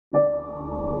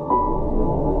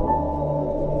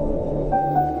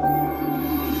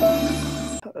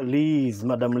Liz,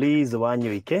 Madam Liz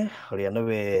Wanyoike, uria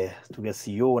niwe tuge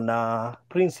CEO na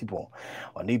principal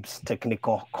wa NIBS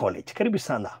Technical College. Karibu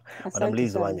sana, Madam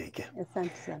Liz Wanyoike.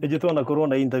 Asante sana. Nijitona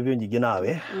korona interview nyingi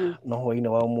nawe, no hwaine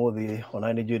wa umuthi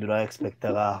ona ni njui ndira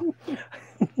expectaga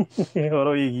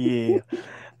horo igie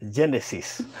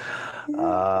Genesis.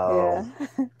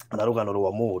 Na rugano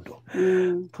rwa mundu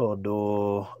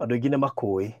tondu andu aingi ni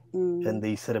makui and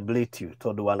they celebrate you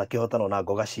tondu wanakihotana na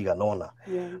ngoga ciganona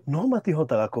no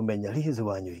matihotaga kumenya Liz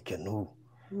Wanyoike nu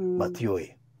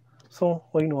matioi. So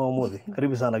waino wa umuthi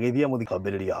karibu sana geithia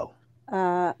muthikambiriria hau.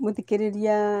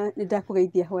 Muthikiriria ni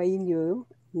ndakugeithia hwaini uyu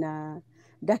na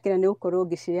ndakira ni ukorwo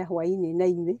ngiciria hwaini na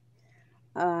ini.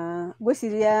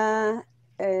 Gwiciria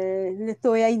ni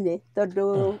tuyaine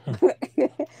tondu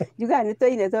juga ni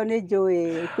tuyaine tondu ni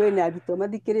njui kwina arutwo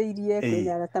mathikiriirie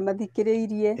kwina arata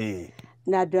mathikiriirie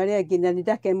na andu aria angi na ni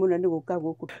ndakena muno ni guka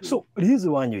guku. So Liz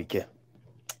Wanyoike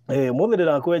muthi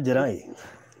ndirakwenjera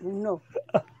no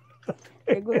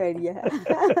egugeria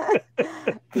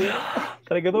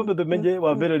kareke thombe tumenye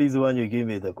wa mbere Liz Wanyoike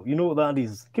imite ku. You know that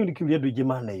is kiuri kiuri andu aingi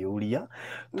maneyuria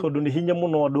tondu ni hinya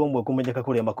muno andu amwe kumenyeka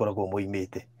kuria makoragwo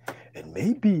moimite. And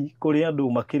maybe kuri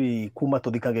andu makiri kuma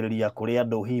tuthikagiriria kuri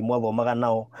andu hi mwathomaga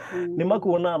nao ni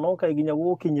makuona no kaiginya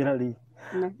gukinyira ri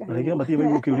rege matie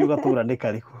baigu kiuri ugatura ni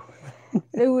kariku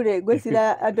riu ri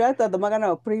gwicira andu aria twathomaga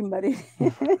nao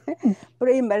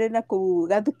primary na ku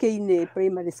Gathuki-ini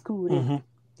primary school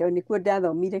tondu nikuo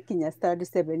ndathomire kinya standard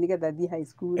 7 nigetha thie high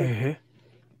school.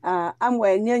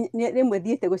 Amwe rimwe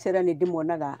thiite gucera ni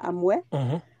ndimonaga amwe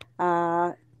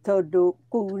tondu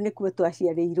kuu nikuo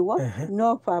twaciarirwo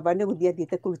no baba ni guthie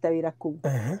athiete kuruta wira kuu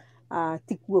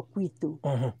tikuo kwitu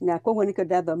na koguo nikio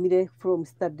ndathomire from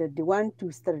standard 1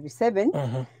 to standard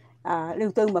 7.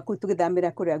 Riu twauma kuu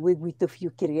tugithamira kuria gwi gwitu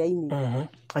biu Kiria-ini.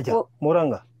 Aja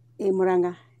Muranga.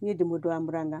 Muranga ni ndi mundu wa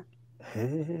Muranga.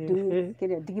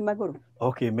 Kiria Ndigimaguru.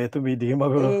 Okay, metumi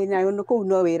Ndigimaguru. Na no kuu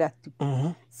no wira tu.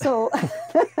 So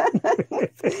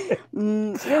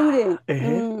riu ri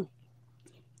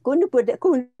kuu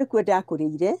nikuo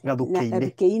ndakuriire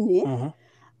Gathuki-ini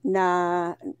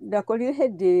na ndakorire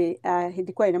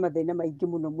hindi kwari na mathina maingi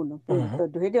muno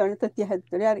tondu hindi io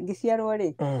turia ngiciarwo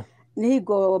ri ni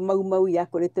hingo mau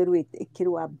yakorete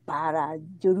ikirwa mbara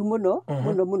njuru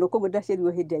muno koguo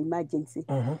ndaciarirwo hindi ya emergency.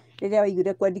 Riria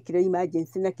waiguire kwandikire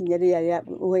emergency na kinya riria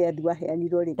uheani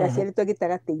waheanirwo ri ndaciaritwo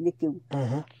gitagati-ini kiu.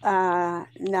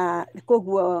 Na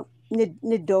koguo I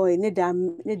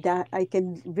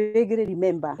can vaguely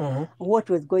remember what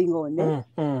was going on.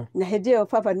 Na hindi io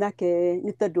baba nake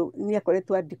ni tondu ni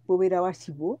akoretwo andikwo wira wa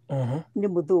civil ni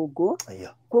muthungu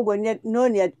koguo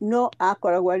no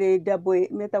akoragwo ari double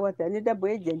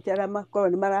agent aria makorwo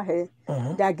ni marahe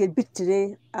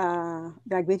ndangibitire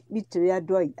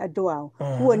andu ao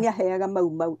koguo ni aheaga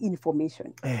mau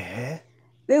information.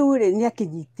 Riu ri ni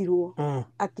akinyitirwo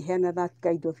akiheana that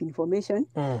kind of information.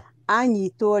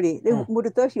 Anyitwo ri riu mundu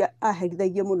ta ucio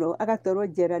aherithagio muno agatwarwo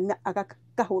njera na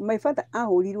my father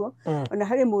ahurirwo ona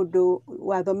hari mundu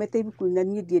wathomete ibuku na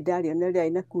nie ndie ndariona riria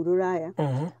ina kururaya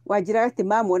wanjiraga ati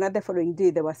mamwona the following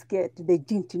day they were scared, they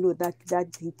didn't know that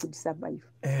he could survive.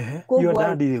 Your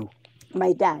dad you?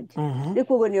 My dad. Riu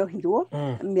koguo ni ohirwo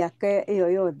miaka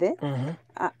iyo yothe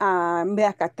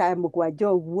miaka ta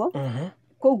mugwanja uguo.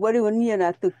 Koguo riu nie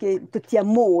na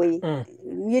tutiamui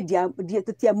nie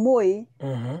tutiamui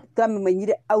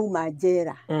twamumenyire auma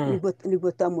njera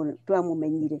niguo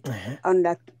twamumenyire.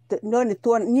 Ona no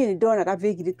nie ni ndonaga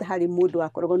vaguely ta hari mundu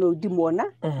akoragwo no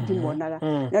ndimonaga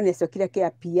no ni acokire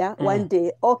akiapia one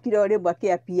day okire rimwe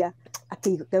akiapia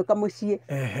akigauka mucii.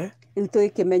 Riu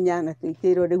tugikimenya na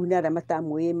twikirwo riu ni aria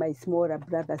matamwii my smaller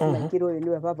brothers maikirwo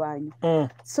niwe babanyu.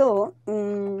 So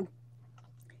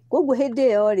koguo hindi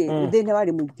iyo ri thina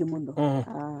wari muingi muno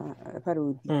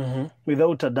baruthi.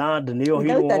 Without a dad ni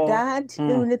ohirwo. Without a dad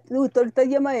riu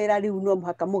turutagia mawira riu no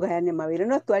muhaka mugayane mawira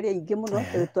no twari aingi muno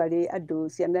twari andu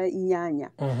ciana 8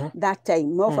 that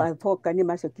time no foka ni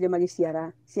macokire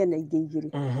magiciara ciana ingi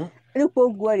igiri. Riu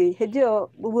koguo ri hindi iyo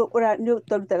ni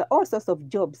turutaga all sorts of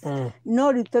jobs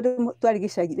no riu twari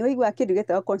gicagi ni waigua kindu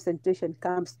getaga concentration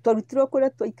camps twarutirwo kuria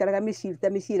twaikaraga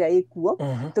micira ikuo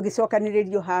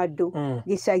tugicokaniririo handu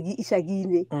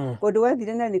icagi-ini kundu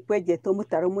wathire na ni kwenjetwo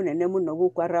mutaro munene muno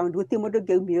guku around guti mundu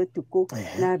ngiaumire utuku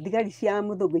na thigari cia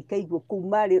muthungu ikaigwo kuu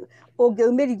mari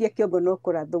ungiumiririe kiongo no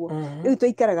kurathwo. Riu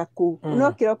twaikaraga kuu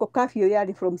no kiroko curfew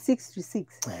yari from 6 to 6.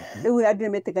 Riu andu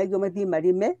nimetekaigwo mathie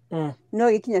marime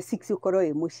no gikinya 6 ukorwo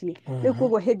wi mucii. Riu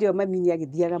koguo hindi iyo mami ni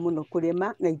agithiaga muno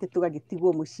kurima na ithe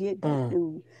tugagitigwo mucii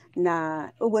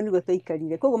na uguo niguo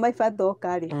twaikarire. Koguo my father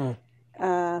oka ri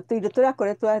Tũindo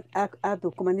tũrakoretwo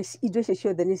athũkũma indo icio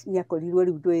ciothe nĩakorirwo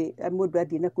rĩu mũndũ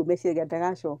athiĩ nakuo meciria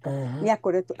ndagacoka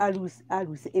nĩakoretwo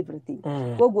lose everything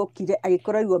koguo okire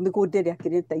agĩkorwo mĩgũnda ĩrĩa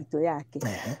akĩrĩ taitũ yake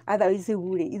otherwise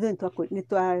rĩ ithuĩ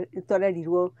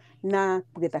nĩtwarerirwo na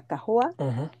kũgetha kahũa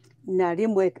na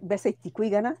rĩmwe mbeca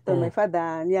itikũigana tondũ my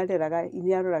father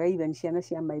nĩaroraga even ciana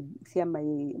cia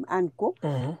my uncle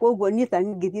koguo niĩ ta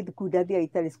ngĩthiĩ thukuru ndathiaga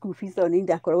itarĩ school fees tondũ niĩ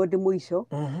ndakoragwo ndĩ mũico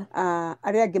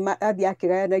arĩa angĩ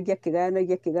athiaga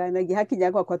akĩgayanagia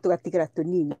hakinya gwakwa tũgatigĩra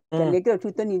tũnini ngenengerwo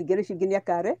tũu tũnini ngero icio ingĩ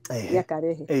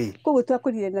nĩakarehe koguo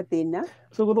twakũrire na thĩna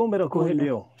gũthomera kũ hĩndĩ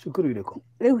ĩyo cukuru irĩkũ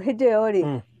rĩu hĩndĩ ĩyo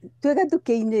rĩ twĩ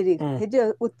gathukĩ-inĩ rĩ hĩndĩ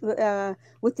ĩyo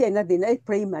gũtiarĩ na thĩna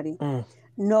primary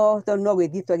no tondũ no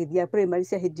gwĩthiĩ twagĩthiaga primary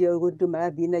cia hĩndĩ ĩyo andũ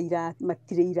marathiĩ na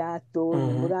matirĩ iratũ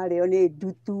mũrarĩo nĩ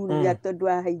ndutu na tondũ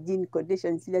wa hygiene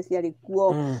conditions iria ciarĩ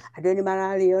kuo andũ nĩ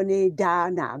mararĩo nĩ ndaa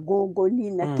na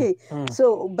ngũngũni na kĩ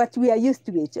so but we are used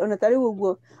to it ona ta rĩu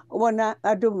ũguo wona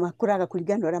andũ makũraga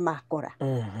kũringana ũrĩa makora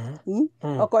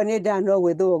okorwo nĩ ndaa no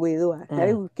gwĩthũa na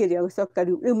rĩu kĩrĩa gũcoka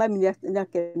rĩu mami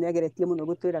nĩageretie mũno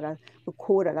gũtwĩraga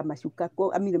kũhũraga macuka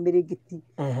amino mĩrĩngĩti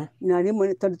na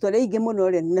rĩmwe tondũ twarĩ aingĩ mũno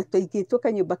rĩ na twaigĩtwo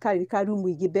kanyũmba karĩ ka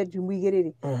rumu bedroom igĩrĩ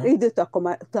rĩ rĩu ithuĩ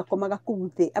twakomaga kũu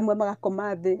thĩ amwe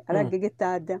magakoma thĩ arĩa angĩ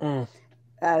gĩtanda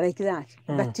like that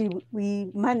but we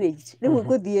managed rĩu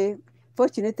gũthiĩ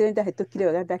fortunately ndahĩtũkire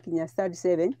wega ndakinya standard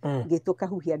 7 ngĩtwo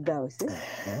kahuhia girls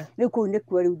rĩu kũu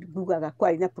nĩkuo rĩu ngugaga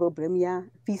kwarĩ na problem ya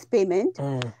fees payment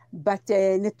but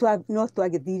no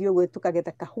twagĩthiire ũguo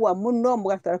tũkagetha kahũa mũno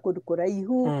mũgatwara kũndũ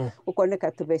kũraihu ũkoneka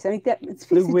tũbeca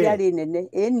fees ciarĩ nene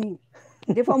ĩni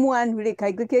ndĩ form 1 rĩ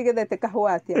kaingĩ kĩgethete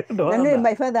kahũa atĩa na nĩ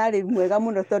my father arĩ mwega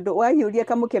mũno tondũ wanyũria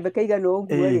kamũkebe kaigana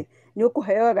ũguo rĩ nĩ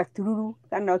ũkũheo gatururu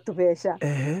kana tũbeca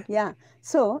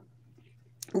so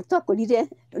nĩtwakũrire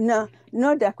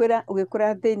no ndakwĩra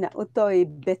ũgĩkũra thĩna ũtoĩ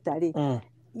better rĩ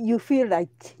you feel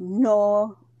like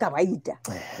no kawaida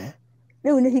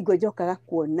rĩu nĩ hingo njokaga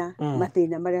kuona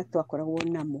mathĩna marĩa twakoragwo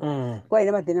namo kwarĩ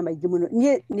na mathĩna maingĩ mũno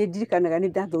niĩ nĩndirikanaga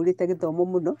nĩndathũrĩte gĩthomo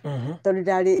mũno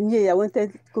tondũ niĩ I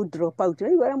wanted to drop out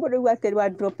rĩu arĩa mũndũ atĩ wa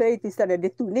drop out standard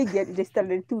 2 nĩingĩa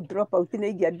standard 2 drop out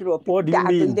nĩingĩa drop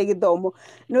ndathũire gĩthomo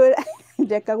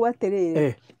ndekagwo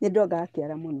atĩrĩrĩ nĩndongaga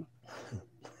kĩara mũno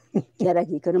kĩara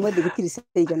gĩka na mwĩthĩ gĩtirĩ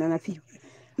cigana na biũ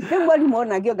rĩu mwarimũ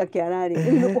ona ngĩonga kĩara rĩ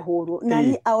rĩu nĩ kũhũrwo na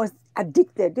niĩ I was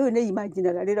addicted rĩu nĩ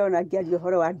imaginaga rĩrĩa ona ngĩaria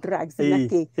ũhoro wa drugs na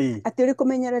kĩ atĩ ũrĩ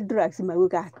kũmenyera drugs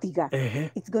maugatiga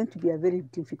it's going to be a very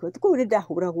difficult kũu nĩ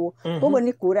ndahũragwo koguo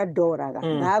nĩ kũra ndoraga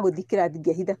na gũthiĩ kĩrathi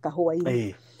ngĩhitha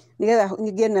kahũa-inĩ nĩgetha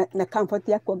ngĩe na comfort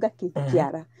ya kuonga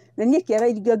kĩara na niĩ kĩara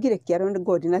ingĩongire kĩara nĩ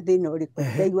ngorwo ndĩ na thĩna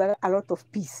ũrĩkũ ndaiguaga a lot of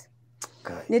peace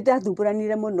nĩ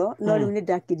ndathumbũranire mũno no rĩu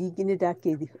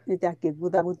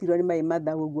nĩndakĩgũthagũthirwo nĩ maĩ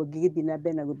mathaũ ũguo ngĩgĩthiĩ na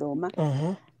mbere na gũthoma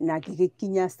na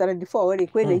ngĩgĩkinya standard 4 rĩ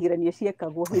kwĩna igeranio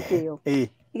ciekagwo hĩndĩ ĩyo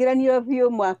igeranio biũ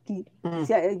mwaki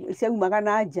ciaumaga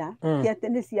na nja cia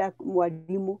tene cia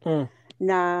mwarimũ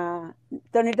na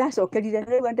tondũ nĩndacokerire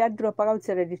rĩu ndadrop out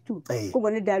standard 2 koguo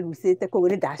nĩndarucĩte koguo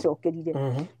nĩndacokerire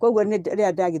koguo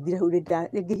rĩrĩa ndagĩthire hau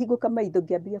ngĩhingũka maitho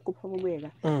ngĩambia kũboma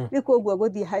wega rĩu koguo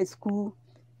gũthiĩ high school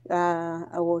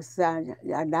I was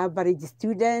an average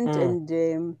student and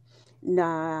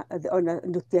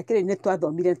tũtiakĩrĩ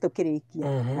nĩtwathomire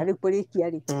tũkĩrĩkia na rĩu kũrĩkia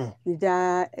rĩ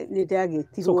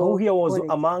nĩndagĩtirwo so Kahuhia was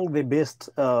among the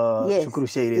best cukuru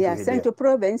cia airĩtu Central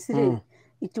Province rĩ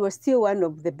it was still one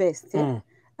of the best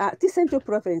ti Central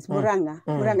Province Murang'a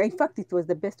in fact it was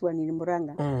the best one in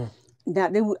Murang'a na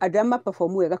rĩu andũ arĩa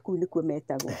maperform wega kũu nĩkuo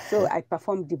metagwo so I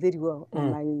performed very well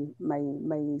in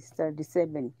my study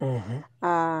 7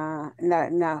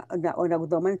 na ona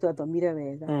gũthoma nĩtwathomire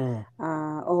wega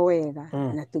o wega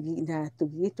na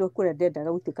tũgĩgĩtwo kũrĩa ndendaga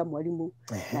gũtuĩka mwarimũ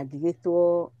na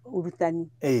ngĩgĩtwo ũrutani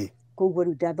koguo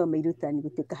rĩu ndathomeire ũrutani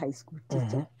gũtuĩka high school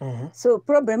teacher so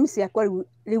problem ciakwa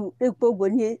rĩu koguo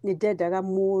niĩ nĩndendaga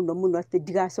mũno atĩ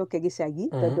ndigacoke gĩcagi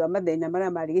tondũ wa mathĩna marĩa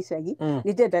marĩ gĩcagi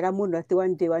nĩndendaga mũno atĩ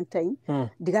one time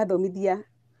ndigathomithia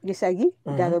gĩcagi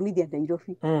ngathomithia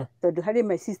Nairobi tondũ harĩ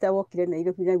my sister wokire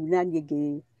Nairobi na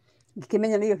niĩ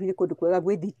ngĩkĩmenya Nairobi nĩ kũndũ kwega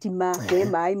gwĩ thitima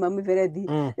kwĩ maĩ ma mĩberethi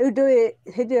rĩu ndũĩ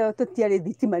hĩndĩ ĩyo tũtiarĩ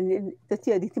thitima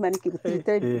nĩkĩ gũtirĩ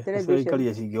television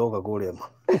karia cingĩoka kũrĩa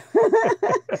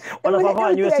ona baba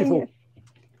wanyu ecibu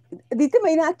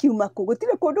thitima irakiuma kũ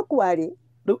gũtirĩ kũndũ kwarĩ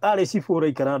rĩu arĩ cibu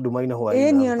ũraikara nduma-inĩ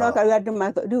hwaĩ-inĩ ĩni ona karuga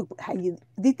andũ rĩu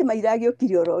thitima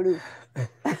iragĩũkire oro rĩu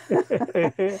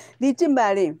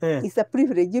thitima rĩ is a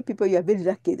privilege you people you are very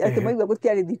lucky atĩ mwaigua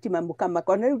gũtiarĩ thitima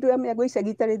mũkamaka ona rĩu ndĩramenya gwĩ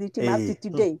icagi itarĩ thitima up to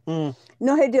today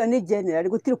no hĩndĩ ĩyo nĩ general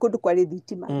gũtirĩ kũndũ kwarĩ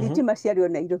thitima ciarĩ o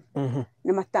Nairobi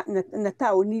na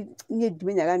taũni niĩ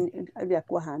ndimenyaga ũrĩa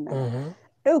kwahanaga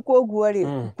Rĩu koguo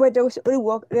rĩ kwenda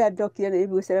rĩu rĩrĩa ndokire nĩ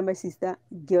gũcera my sister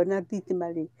ngĩona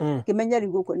thitima rĩ ngĩmenya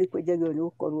rĩu gũkũ nĩ kwenjagĩrwo nĩ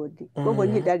gũkorwo ndĩ koguo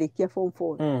niĩ ndarĩkia form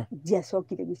 4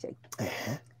 ndiacokire gĩcagi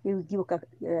rĩu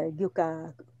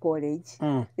ngĩũka college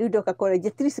rĩu ndoka college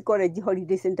at least college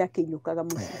holidays ndakĩinũkaga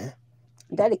mũciĩ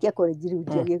ndarĩkia college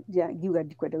rĩu ngiuga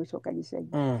ndikwenda gũcoka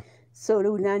gĩcagi so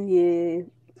rĩu naniĩ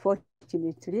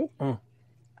fortunately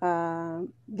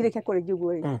ngĩrĩkia college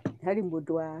ũguo rĩ harĩ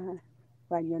mũndũ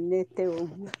wanyonete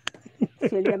ũguo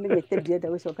ũcio nĩ amenyete ndirenda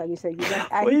gũcoka gĩcagi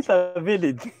wait a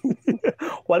minute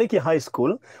warĩkia high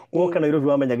school woka Nairobi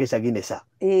wamenya gĩcagi nĩ ca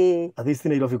at least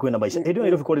Nairobi kwĩna maica hĩndĩ ĩyo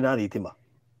Nairobi kũrĩ na thitima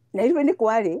Nairobi nĩ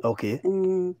kwarĩ okay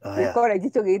college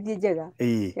tũgĩthiĩ njega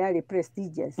yarĩ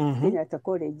prestigious Kenyatta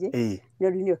College no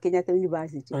rĩu nĩyo Kenyatta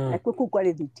University nakuo kũu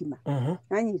kwarĩ thitima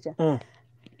nanyita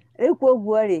rĩu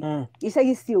koguo rĩ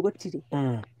gĩcagi ciũ gũtirĩ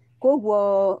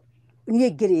koguo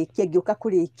niĩ ngĩrĩkia ngĩũka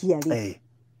kũrĩkia rĩ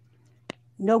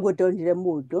noguo ndonire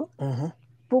mũndũ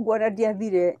koguo ona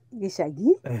ndiathire gĩcagi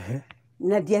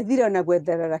na ndiathire ona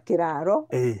gwetherera kĩraro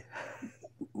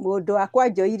mũndũ wakwa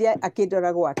njoire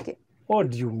akĩndora gwake. What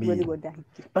do you mean?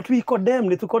 But we condemn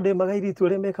nĩ tũkondemaga airĩtu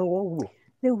arĩa mekaga ũguo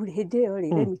rĩu hĩndĩ ĩyo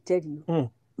rĩ let me tell you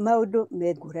maũndũ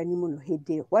mengũrani mũno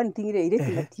hĩndĩ ĩyo one thing rĩ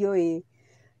airĩtu matiũĩ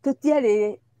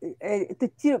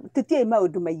tũtiũĩ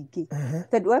maũndũ maingĩ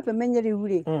tondũ wamenya rĩu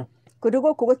rĩ kũndũ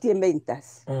gũkũ gũtirĩ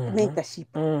mentorship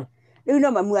rĩu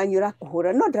no mamu wanyu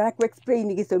ũrakũhũra no ndarakũ explain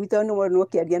gĩtũmi tondũ nĩ wona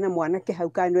ũkĩaria na mwanake hau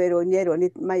kana nĩerwo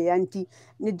nĩ my auntie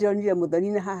nĩ ndĩronire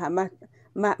mũthoni na haha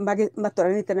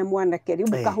matwaranĩte na mwanake rĩu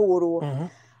mũkahũrwo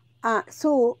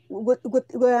so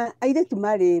airĩtu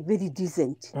marĩ very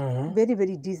decent very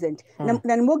very decent na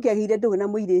nĩ mũngĩagĩire ndũgũ na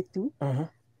mũirĩtu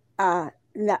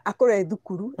na akorwo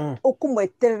thukuru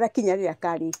ũkũmweterera kinya rĩrĩa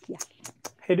akarĩkia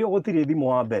hĩndĩ ĩyo gũtirĩ thimũ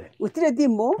wa mbere gũtirĩ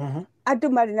thimũ andũ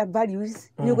marĩ na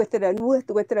values nĩ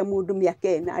ũgweterera mũndũ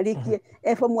mĩaka ĩna arĩkie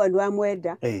form 1 wa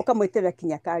mwenda ũkamweterera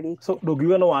kinya akarĩkia so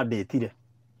ndũngiuga no wandĩtire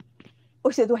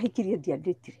ũcio twahikirie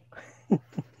ndiandĩtire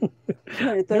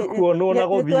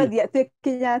twĩ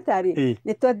Kenyatta rĩ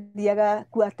nĩ twathiaga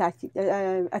kuo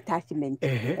attachment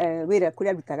wĩra kũrĩa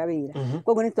arutaga wĩra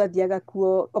koguo nĩ twathiaga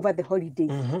kuo over the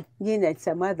holidays niĩ na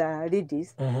some other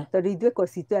ladies tondũ ithuĩ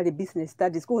course itũ yarĩ business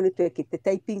studies koguo nĩ twekĩte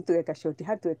typing tũgeka short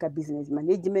hand tũgeka business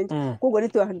management koguo nĩ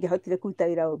twangĩahotire kũruta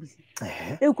wĩra obici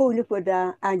rĩu kũu nĩ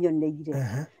kwenda anyoneire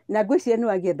na ngwĩciria nĩ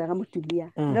wagĩethaga mũtumia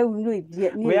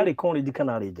we arĩ college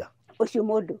kana arĩ nja ũcio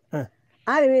mũndũ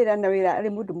arĩ wĩra na wĩra arĩ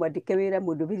mũndũ mwandĩke wĩra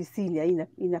mũndũ very senior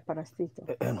ina parastatal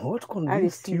and what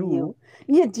convinced you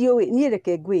niĩ ndiũĩ niĩ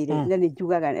reke ngwĩre na nĩ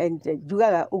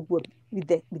njugaga ũguo with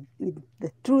the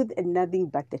truth and nothing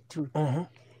but the truth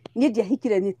niĩ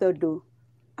ndiahikire nĩ tondũ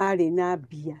arĩ na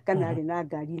mbia kana arĩ na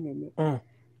ngari nene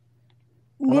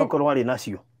onakorwo arĩ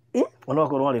nacio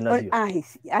onakorwo arĩ nacio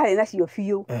arĩ nacio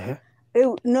biũ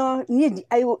rĩu no niĩ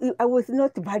I was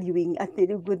not valuing atĩ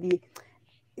rĩu gũthiĩ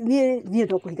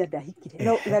niĩ no kũhika ndahikire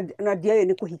na ndiũĩ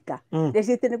nĩ kũhika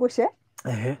ndecite nĩ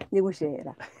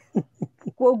gũcera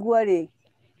koguo rĩ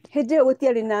hĩndĩ ĩyo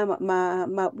gũtiarĩ na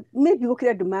maybe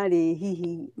gũkĩrĩ andũ marĩ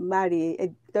hihi marĩ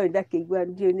tondũ ndakĩigua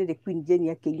ndiũĩ nĩ rĩ Queen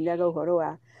Jane akĩinaga ũhoro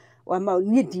wa maũ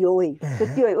niĩ ndiũĩ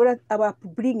tũtiũĩ our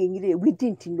upbringing rĩ we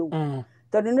didn't know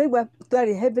tondũ nĩ igua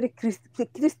twarĩ heavily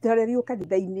Kristo arĩ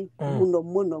kanitha-inĩ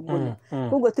mũno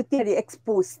koguo tũtiarĩ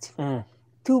exposed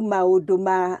tu maũndũ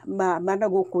mana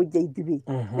gũkũ nja ithuĩ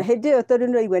na hĩndĩ ĩyo tondũ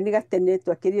nĩ igua nĩ gatene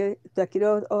twakĩrĩ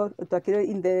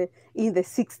in the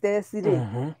 60s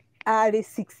rĩ early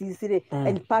 60s rĩ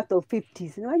and part of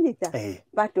 50s nĩ wanyita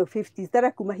part of 50s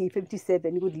tara kuma hihi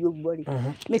 57 gũthiĩ ũguo rĩ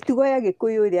mĩtugo ya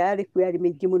gĩkũyũ ĩrĩa yarĩ kuo yarĩ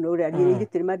mĩingĩ mũno ũrĩa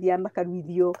airĩtu nĩ mathiaga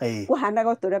makaruithio kũhanaga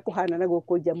o ta ũrĩa kũhana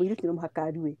gũkũ nja mũirĩtu no mũhaka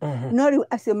arue no rĩu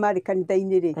acio marĩ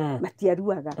kanitha-inĩ rĩ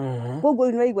matiaruaga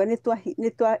koguo nĩ waigua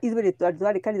ithuĩ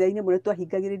twarĩ kanitha-inĩ mũno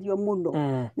twahingagĩrĩrio mũno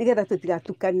nĩgetha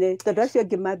tũtigatukane tondũ acio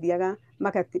angĩ mathiaga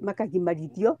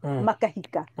makagimarithio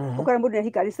makahika ũkora mũndũ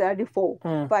nĩahika arĩ standard 4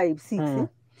 5 6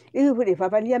 rĩu rĩ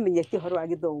baba nĩ amenyete ũhoro wa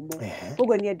gĩthomo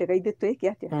koguo nĩ endaga ithuĩ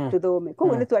twĩke atĩa tũthome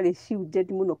koguo nĩ twarĩ shielded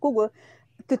mũno koguo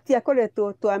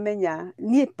tũtiakoretwo twamenya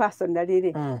niĩ personally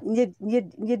rĩ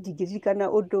niĩ ndingĩririkana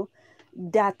ũndũ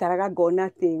ndataraga ngona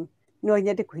atĩ no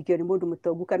nyende kũhikio nĩ mũndũ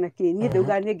mũtongu kana kĩ niĩ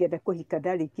ndaugaga nĩ ngenda kũhika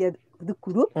ndarĩkia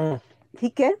thukuru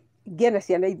hike ngĩe na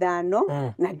ciana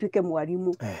 5 na nduĩke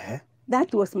mwarimũ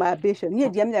that was my ambition niĩ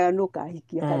ndiamenyaga nũ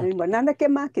kahikia kana nĩ mwana anake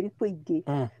makĩrĩ kuo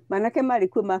aingĩ manake marĩ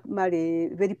kuo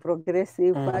marĩ very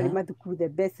progressive marĩ mathukuru the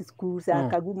best schools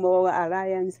Kagumo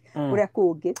Alliance ũrĩa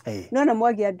kũngĩ no na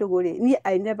mwagĩa ndũgũ rĩ niĩ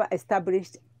I never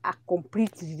established a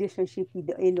complete relationship with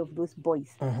any of those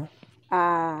boys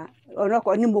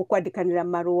onokorwo nĩ mũkwandikanĩra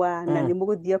marũa na nĩ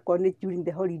mũgũthiĩ okorwo nĩ during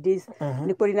the holidays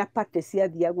nĩ kũrĩ na party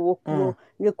ciathiagwo kuo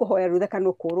nĩ kũhoya rũtha kana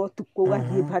ũkorwo ũtukũ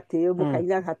ũgathiĩ party ĩyo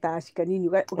mũkaina gataci kanini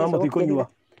mũtikunyua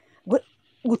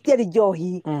gũtiarĩ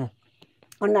njohi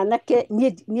ona nake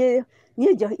niĩ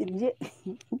njohi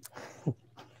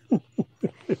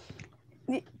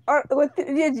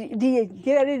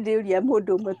njĩra rĩndĩũria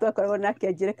mũndũ ũmwe twakoragwo nake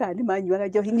anjĩre kana nĩ manyuaga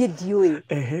njohi niĩ ndiũĩ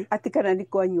atĩ kana nĩ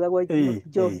kwanyuagwo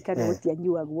njohi kana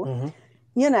gũtianyuagwo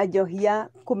niĩ na njohi ya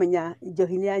kũmenya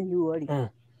njohi nĩ yanyuo rĩ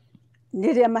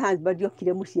nĩ rĩrĩa mahusband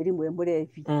okire mũciĩ rĩmwe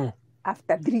mũrebi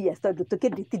after 3 years tondũ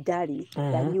tũkĩndĩti ndarĩ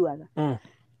ndanyuaga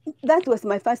that was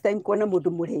my first time kuona mũndũ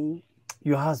mũrĩu.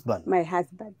 Your husband? My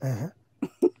husband.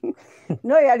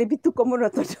 No yarĩ bituko mũno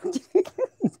tondũ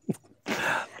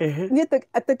niĩ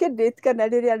tũkĩndĩti kana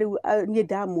rĩrĩa rĩu niĩ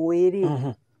ndamũĩ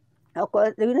rĩ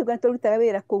rĩu nĩguo tũrutaga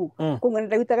wĩra kũu kũu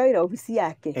ndarutaga wĩra obici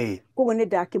yake kũu nĩ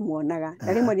ndakĩmuonaga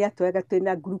na rĩmwe nĩ atũaga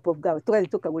twĩna group of girls tũgathiĩ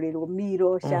tũkagũrĩrwo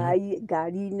miro cai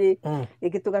ngari-inĩ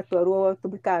rĩngĩ tũgatwarwo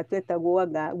tũmĩkawa twetagwo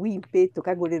anga Wimpy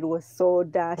tũkagũrĩrwo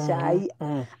soda cai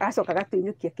agacoka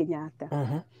agatũinũkia Kenyatta.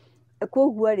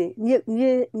 Koguo rĩ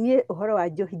niĩ ũhoro wa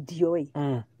njohi ndiũĩ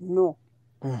no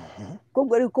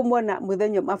koguo rĩu kũmuona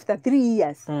mũthenya after 3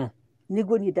 years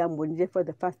nĩguo niĩ ndamuonire for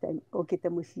the first time okĩte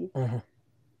mũciĩ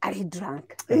arĩ drunk.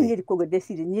 Rĩu niĩ koguo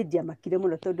ndeciria niĩ ndiamakire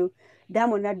mũno tondũ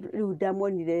ndamona rĩu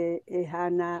ndamuonire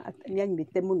hana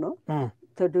nĩanyuĩte mũno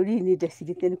tondũ rĩu niĩ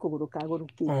ndecirĩtie nĩ kũgũrũka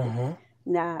agũrũkĩte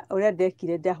na ũrĩa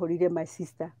ndekire ndahũrire my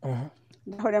sister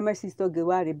ndahũrira my sister ũngĩ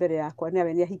warĩ mbere yakwa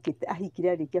nawe nĩ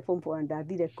ahikire arĩkia form 4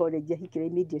 ndathire college ahikire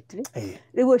immediately.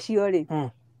 Rĩu ũcio rĩ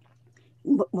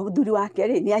mũthuri wake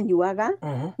rĩ nĩ anyuaga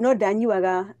no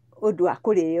ndanyuaga ũndũ wa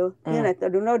kũrĩo niĩ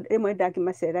tondũ no rĩmwe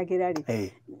ndakĩmaceragĩra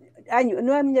rĩ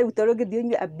no amenya rĩu tondũ ũngĩthiĩ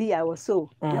ũnyue a beer or so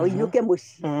na ũinũke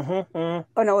mũciĩ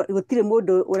ona gũtirĩ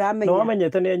mũndũ ũramenya. No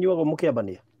wamenyete nĩ anyuaga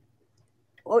mũkĩambania?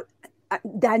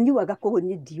 Ndanyuaga koguo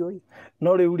niĩ ndiũĩ.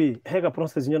 No rĩu rĩ hega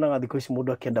process nyonaga thikũ ici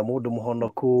mũndũ akĩenda mũndũ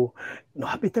mũhonoku no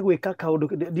hambĩte gwĩka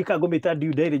kaũndũ ndikangũmĩta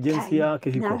due diligence ya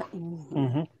kĩhiko.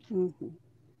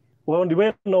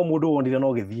 Wonire no mũndũ wonire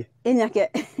no gĩthiĩ nyake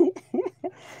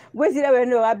gwĩciria we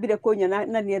nĩwe wambire kũnyona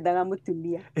na nĩendaga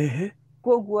mũtumia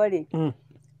koguo rĩ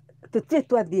tũtirĩ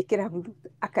twathiĩ kĩrabu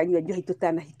akanyua njohi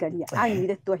tũtanahikania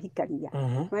anyuire twahikania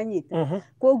wanyita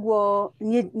koguo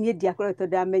niĩ ndiakoretwo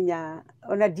ndamenya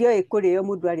ona ndioĩ kũrĩo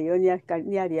mũndũ arĩo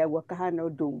nĩ arĩagwo akahana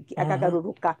ũndũ ũngĩ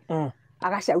akagarũrũka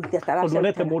agacautia taracautia.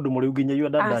 Ũnonete mũndũ mũrĩu nginya inyuĩ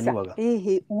ndanyuaga?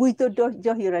 Gwitũ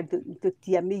njohi ona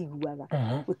tũtiamĩiguaga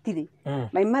gũtirĩ.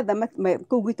 My mother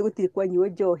kũu gwitũ gũtirĩ kwanyuo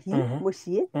njohi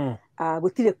mũciĩ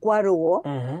gũtirĩ kwarũo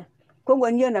koguo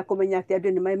niĩ ona kũmenya atĩ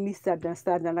andũ nĩ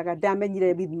misunderstandanaga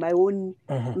ndamenyire with my own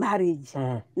marriage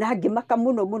na ngĩmaka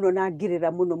mũno mũno na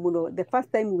ngĩrĩra mũno mũno. The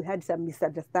first time we had some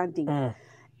misunderstanding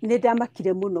nĩ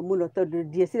ndamakire mũno mũno tondũ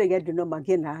ndieciragia andũ no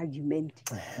magĩe na argument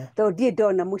tondũ ndiĩ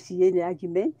ndona mũciĩ nĩ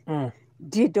argument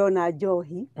ndiĩ ndona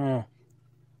njohi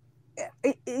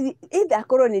either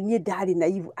akorwo nĩ niĩ ndarĩ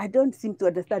naive. I don't seem to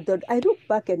understand. I look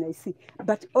back and I see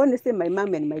but honestly my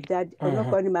mom and my dad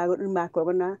onokorwo nĩ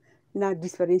makoragwo na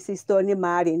differences to nĩ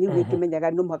marĩ nĩ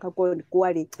gĩkĩmenyaga no mũhaka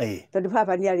kwarĩ tondũ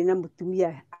baba nĩ arĩ na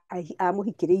mũtumia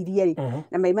amũhikĩrĩirie rĩ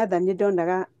na my mother nĩ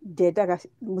ndonaga ndendaga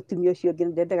mũtumia ũcio ũngĩ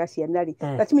ndendaga ciana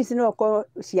rĩ that means no okorwo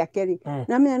ciake rĩ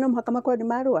na menya no mũhaka makorwo nĩ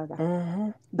marũaga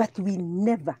but we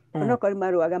never onokorwo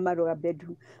nĩ marũaga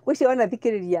bedroom. Ũcio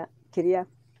wanathikĩrĩria kĩrĩa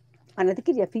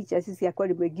anathikĩrĩria features ciakwa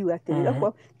rĩmwe ngiuga atĩrĩrĩ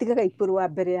okorwo tigaga ikũrũa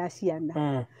mbere ya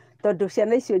ciana tondũ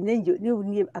ciana icio rĩu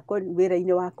niĩ akorwo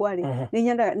wĩra-inĩ wakwa rĩ nĩ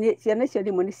nyonaga ciana icio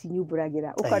rĩmwe nĩ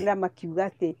cinyumbũragĩra ũkona makiuga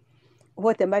atĩ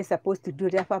what am I supposed to do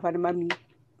rĩrĩa baba na mami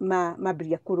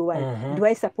mambĩrĩria kũrũa do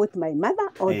I support my mother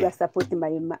or do I support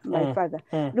my father.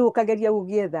 Rĩu ũkageria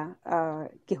gũgĩetha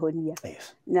kĩhonia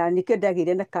na nĩkĩo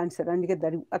ndagĩire na counselor nĩgetha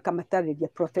rĩu akamatarĩria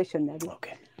professionally.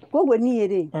 Koguo niĩ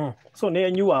rĩ so nĩ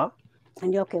anyua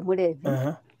nĩoke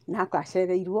mũrebi na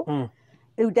akacereirwo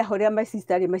rĩu ndahũrĩra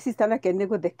my sister nake nĩ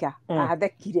gũtheka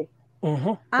athekire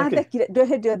ndĩ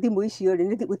hĩndĩ ĩyo thimũ icio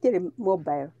rĩ gũtirĩ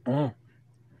mobile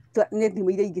nĩ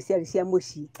thimũ iria ingĩ ciarĩ cia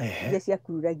mũciĩ iria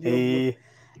ciakururagio ũguo.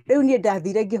 Rĩu niĩ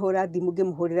ndathire ngĩhũra thimũ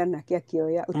ngĩmũhũrĩra nake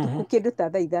akĩoya ũtukũ kĩndũ ta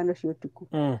thaa 5 cia ũtukũ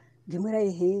ngĩmwĩra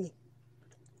ĩhĩ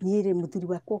niĩ rĩ mũthuri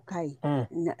wakwa ũkaĩ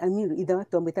ithe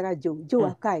watu amwĩtaga Joe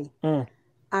akaĩ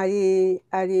arĩ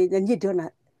na niĩ ndĩrona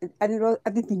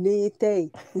athithinĩte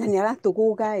na nĩ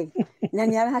aratũgũga na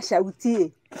nĩ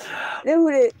aracauti.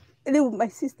 Rĩu my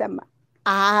sister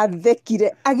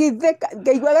athekire agĩtheka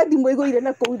ngaiguaga thimũ ĩgũire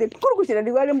na kũu thĩ kũrũgũcĩra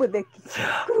nĩguo arĩ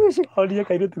mũtheki onie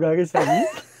kairĩtu ga gĩcagi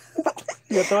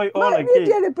yatoĩ ona kĩ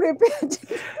ndiarĩ prepared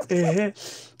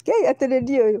atĩ nĩ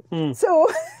ndiũĩ so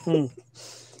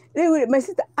Rĩu my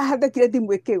sister ahathakire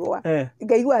thimũ ĩkĩgwa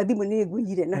ngaigua thimũ nĩ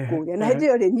ĩgũire na kũrĩa na hĩndĩ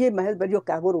ĩyo rĩ niĩ my husband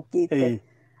okagũrũkĩte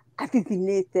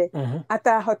atithinĩte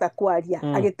atarahota kwaria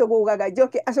agĩtũgũgaga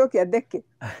acoke atheke.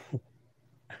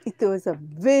 It was a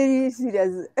very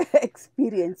serious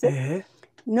experience.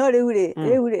 No rĩu rĩ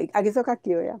agĩcoka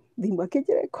akĩoya thimũ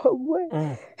akĩnjĩra ĩka ũguo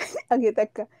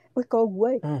agĩtheka wĩka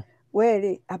ũguo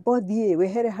we amba ũthiĩ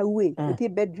wehere hau ũthiĩ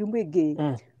bedroom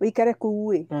ĩngĩ ũikare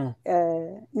kũu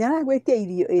nĩaragwĩtia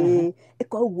irio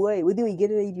ĩka ũguo ũthiĩ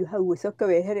ũigĩrĩre irio hau ũcoke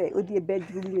wehere ũthiĩ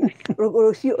bedroom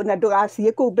rũciũ na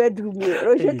ndũgaciĩ kũu bedroom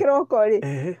rũciũ kĩroko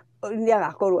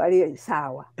nĩagakorwo arĩ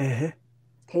sawa.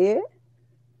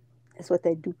 That's what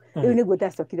I do. Rĩu nĩguo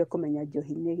ndacokire kũmenya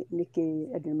njohi nĩkĩ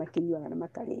andũ nĩmakĩnyuaga na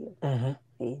makarĩo.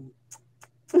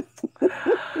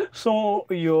 So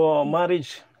your marriage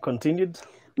continued?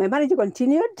 My marriage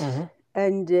continued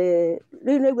and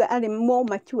rĩu nĩguo arĩ more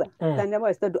mature than I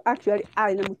was, tondũ actually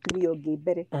arĩ na mũtumia ũngĩ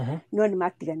mbere no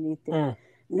nĩmatiganĩte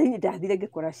na niĩ ndathire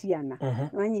ngĩkora ciana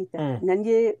wanyita na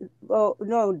niĩ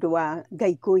no ũndũ wa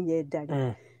Ngai kũnyenda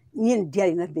niĩ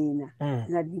ndiarĩ na thĩna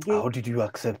na ningĩ. How did you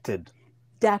accept it?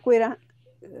 Ndakwĩra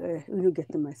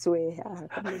nĩngetũma cwe haha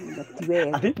kamũrĩma ti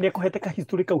wega. Nĩakũhete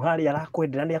kahistory kau harĩa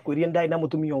arakwendera nĩakwĩrire ndarĩ na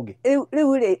mũtumia ũngĩ? Rĩu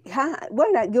rĩ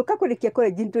bona ngĩũka kũrĩkia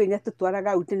college nĩtũĩ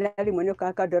nĩatũtwaraga out na rĩmwe nĩokaga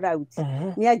akandora out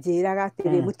nĩanjĩraga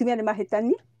atĩrĩ mũtumia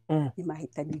nĩmahĩtanirie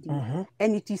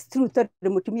and it is true tondũ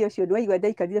mũtumia ũcio nĩwaigua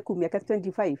ndaikarire kũu mĩaka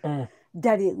 25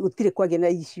 ndarĩ gũtirĩ kwagĩa na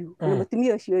issue na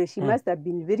mũtumia ũcio she must have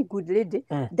been very good lady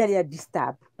ndarĩ a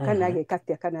disturb kana ageka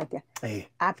atĩa kana atĩa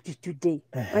up to today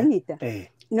wanyita.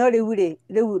 No rĩu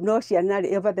no ciana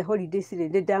over the holidays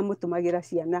nĩndamũtũmagĩra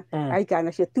ciana agaikara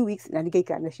nacio 2 weeks na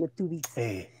nĩngaikara nacio 2 weeks.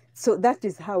 So that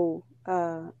is how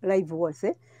life was.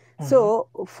 So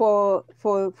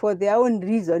for their own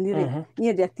reason niĩ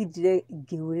ndiatindire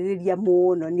ngĩũrĩrĩria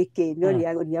mũno nĩkĩ no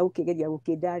nĩagũkĩgeria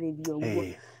gũkĩndarĩria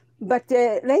ũguo. But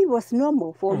life was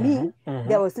normal for me.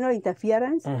 There was no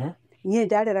interference. Niĩ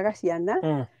ndareraga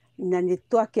ciana na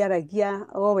nĩtwakĩaragia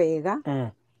o wega.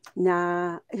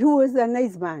 Na he was a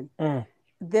nice man.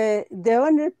 The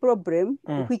only problem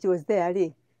which was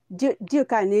there ndiũ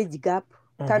kana nĩ age gap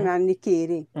kana nĩ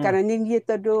kĩrĩ kana nĩ niĩ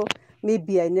tondũ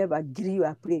maybe I never grew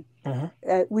up.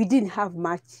 We didn't have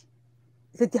much.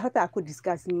 Tũtihotaga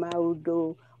kũdiscuss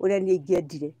maũndũ ũrĩa niĩ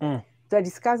ingĩendire.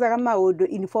 Twadiscussaga maũndũ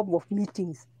in form of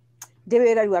meetings. Ndĩ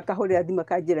wĩra rĩu akahũrĩra thimũ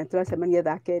akanjĩra tũracemania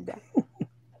thaa 9.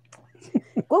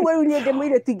 Koguo rĩu niĩ ndĩ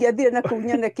mũirĩtu ingĩathire na kũu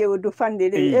nyone kĩũndũ funny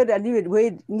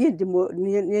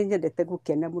niĩ nyendete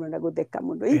gũkena mũno na gũtheka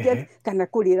mũno kana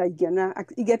kũrĩra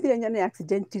ingĩathire nyone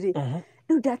accident rĩu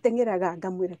ndateng'eraga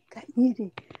ngamwĩra niĩ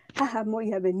haha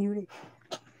Moi Avenue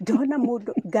ndona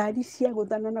mũndũ ngari cia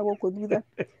gũthana na gũkũ thutha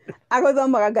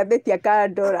agũthomaga ngathĩti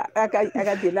akandora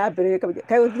agathiĩ na mbere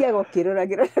kaĩ ũthiaga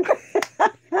ũkĩroragĩra.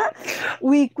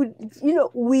 We could,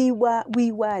 we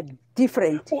were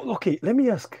different. Okay, let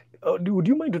me ask. Would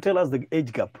you mind to tell us the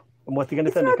age gap?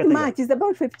 It's not much. It's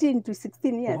about 15 to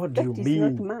 16 years. What do you mean?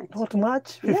 Not much. Not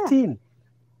much? 15?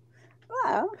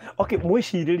 Wow. Okay,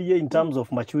 mwĩcirĩrie in terms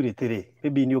of maturity rĩ,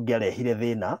 maybe nĩ ũngĩarehire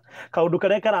thĩna. Kaũndũ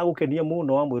karĩa karagũkenia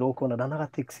mũno wa mwĩra ũkona ndanaga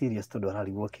take serious tondũ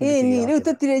ararigwo kĩndũ. Rĩu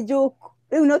tũtirĩ joke.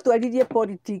 Rĩu no twaririe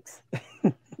politics.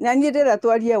 Na niĩ ndĩra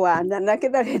twarie wana nake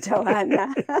ndarenda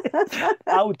wana.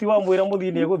 Auti wa mwĩra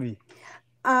mũthiĩ nĩ egũthiĩ?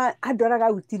 Andoraga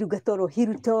auti rĩu ngatwarwo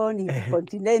Hilton,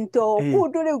 Continental,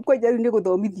 kũndũ rĩu kwanja rĩu nĩ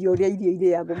gũthomithio ũrĩa irio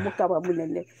irĩagwo mũkawa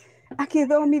mũnene.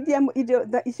 Akĩthomithia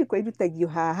iciko irutagio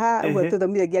haha ũguo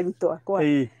tũthomithagia arutwo akwa.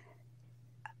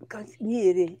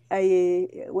 Niĩ rĩ,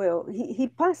 well, he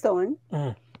passed on,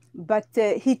 but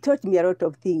he taught me a lot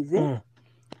of things.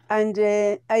 And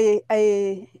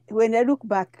when I look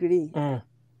back, really,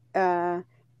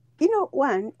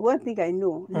 one thing I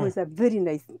know, he was a very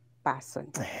nice person.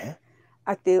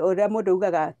 Atĩ ũrĩa mũndũ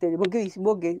ugaga atĩ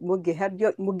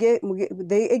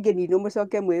mũngĩninwo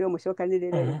mũcoke mwĩrwo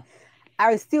mũcokanĩrĩre.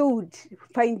 I still would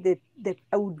find that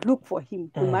I would look for him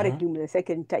to marry him the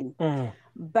second time.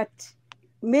 But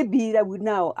maybe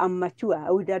now I'm mature,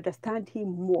 I would understand him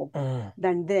more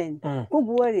than then.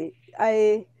 Koguo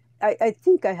I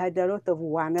think I had a lot of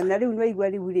one, and I don't know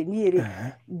where we near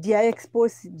dia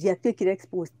expose, dia take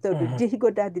exposed. Tondũ hingo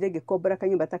ndathire ngĩkombora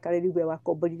kanyũmba ta karĩa rĩu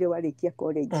wakomborire warĩkia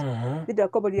college. Ndĩ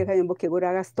ndakomborire kanyũmba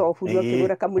kĩgũraga stove, no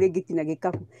kĩgũra kamũrĩngĩti na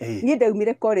gĩkabu. Niĩ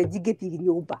ndaumire college ngĩthiĩ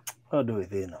nyũmba. Ndũĩ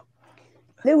thĩna.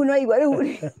 Rĩu no igua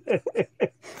rĩu.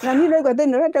 Na niĩ no igua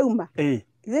thĩna ũrĩa ndauma.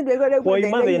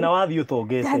 Waima thĩna wathiĩ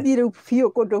ũtongete. Ndathiĩ rĩu biũ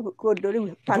kũndũ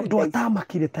rĩu.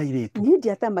 Ndwatamakire ta airĩtu. Niĩ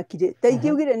ndiatamakire. Ta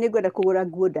ingĩugire nĩngwenda kũgũra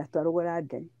nguo ndatwarwo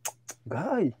London.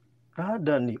 Ngai,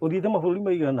 London, ũthiĩte mabũrũri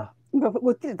maigana?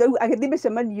 Gũtirĩ, agĩthiĩ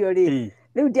mĩcemanio rĩ.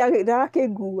 Rĩu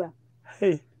ndarakĩngua.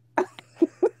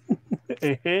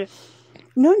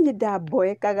 No nĩ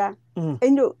ndamboekaga. I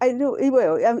know,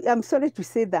 well, I'm sorry to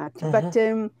say that, but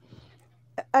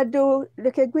andũ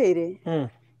reke ngwĩre,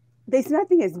 there's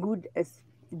nothing as good as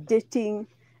dating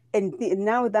and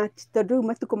now that tondũ rĩu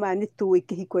matukũ maya nĩ tũĩ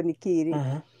kĩhiko nĩ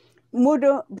kĩrĩ.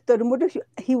 Tondũ mũndũ ũcio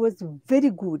he was very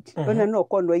good, ona no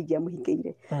korwo no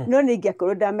ingĩamũhikĩire, no nĩ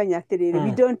ingĩakorwo ndamenya atĩrĩrĩ,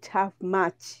 we don't have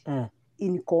much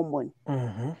in common.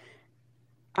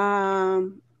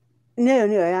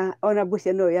 Nĩyo ona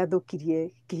ngwĩciria no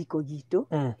yathũkirie kĩhiko gitũ,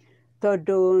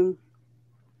 tondũ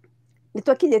nĩ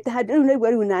twakinyĩte handũ rĩu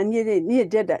naigua rĩu naniĩ rĩ, niĩ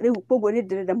ndĩrenda rĩu, koguo nĩ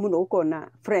ndĩrenda mũno gũkorwo na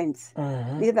friends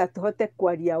nĩgetha tũhote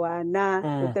kwaria wana,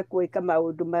 tũhote gwĩka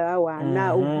maũndũ ma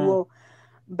wana ũguo.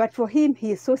 But for him,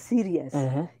 he is so serious.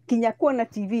 Kinya kuona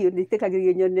TV,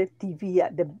 nĩtĩkagĩrĩrio nyone TV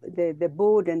ya the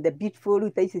bold and the beautiful,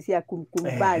 rĩu ta ici cia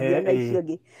kumbagia na icio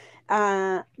ingĩ.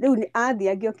 Rĩu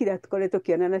athiĩ angĩokire tũkoretwo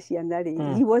tũkĩonana ciana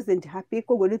rĩ, he wasn't happy,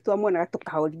 koguo nĩ twamuonaga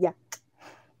tũkahoria.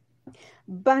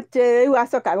 But rĩu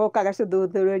acoka agoka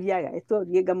agacũthũrũria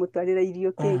agĩtũria ngamũtwarĩra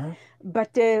irio kĩ.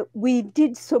 But we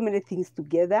did so many things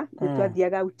together. Nĩ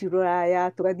twathiaga out Rũraya,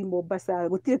 tũgathiĩ Mombasa,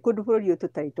 gũtirĩ kũndũ bũrũri ũyũ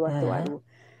tũtarĩ twatwarwo.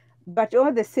 But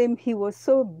all the same, he was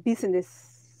so business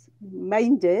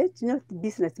minded, not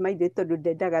business minded, tondũ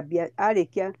ndendaga mbia.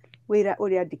 Arĩkia wĩra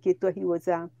ũrĩa andĩkĩtwo, he was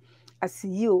a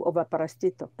CEO of a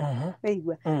parastatal.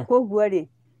 Waigua, koguo rĩ,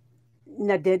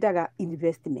 na ndendaga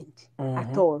investment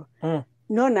at all.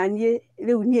 No naniĩ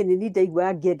rĩu niĩ nĩ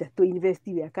ndaigua ngĩenda tũ invest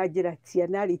we, akanjĩra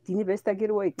ciana rĩ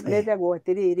itinvestagĩrwo, nendagwo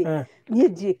atĩrĩrĩ, niĩ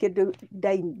ndirĩ kĩndũ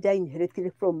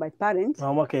ndainheritire from my parents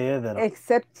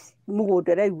except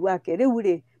mũgũnda rĩu wake. Rĩu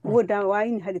rĩ, mũgũnda wa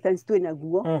inheritance twĩ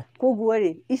naguo, koguo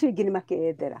rĩ, icio ingĩ nĩ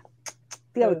makeyethera,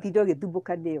 tiga gũtinda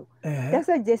ũgĩthumbũka nĩyo. That's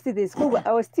why just this, koguo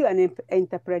I was still an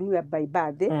entrepreneur by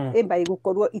birth, by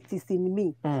gũkorwo it is in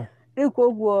me. Rĩu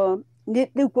koguo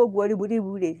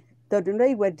rĩu rĩ, tondũ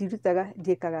ndaigua ndirutaga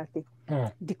ndiĩkaga atĩ,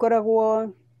 ndikoragwo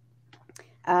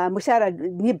mũcara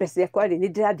niĩ mbeca ciakwa rĩ, nĩ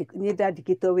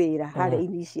ndandĩkĩtwo wĩra harĩa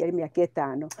initial mĩaka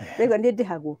 5. Ndaigua nĩ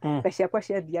ndĩhagwo, mbeca ciakwa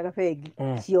ciathiaga bengi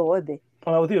ciothe.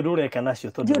 Gũtirĩ ũndũ ũreka nacio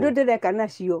tondũ ndirĩ ũndũ ndĩreka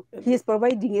nacio. He is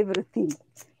providing everything.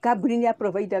 Kambuni nĩ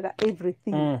aprovidaga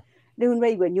everything. Rĩu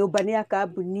nĩwaigua nyũmba nĩ ya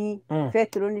kambuni,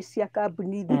 betũrũ nĩ cia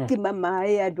kambuni, thitima,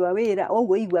 maĩ, andũ a wĩra,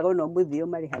 ũguo iguaga ona mũthia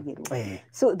marĩhagĩrwo.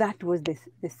 So that was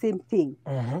the same thing.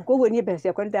 Koguo niĩ mbeca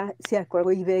ciakwa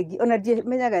ciakoragwo ibengi, ona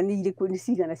ndimenyaga nĩ irĩkũ, nĩ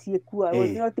cigana ciĩkuo. I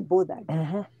was not bothered.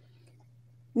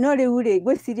 No rĩu rĩ,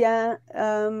 ngwĩciria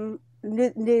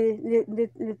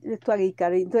nĩ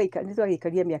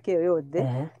twagĩikaria mĩaka ĩyo yothe,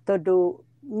 tondũ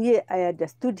niĩ I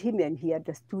understood him and he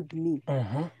understood me.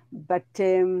 But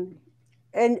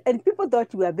and people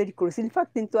thought we were very close. In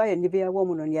fact, nĩtwayanĩrĩagwo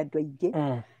mũno nĩ andũ aingĩ,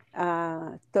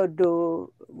 tondũ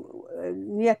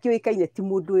nĩ akĩũĩkaine ti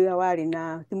mũndũ ũrĩa warĩ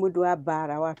na, ti mũndũ wa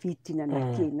mbara wa fitina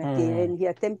na kĩ. And he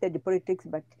attempted politics,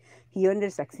 but he only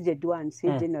succeeded once.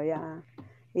 Hĩndĩ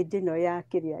ĩno ya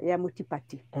kĩrĩa ya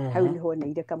Multiparty, hau nĩho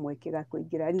oneire kamweke ga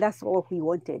kũingĩra, and that's all he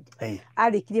wanted.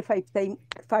 Arĩkirie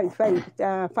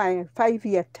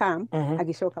 5-year term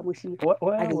agĩcoka mũciĩ.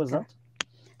 Where was that?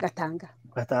 Gatanga.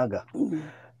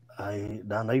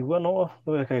 Ndanaigua no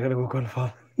wekaga nĩguo confirm.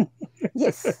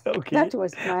 Yes, okay. That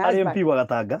was my husband. R.I.P wa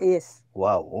Gatanga? Yes.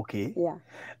 Wow, okay. Yeah.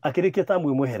 Akĩrĩkia tamu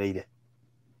ĩmwehereire?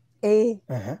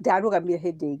 Ndarũgamire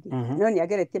hĩndĩ ĩngĩ, no nĩ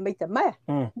ageretie maita maya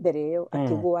mbere ĩyo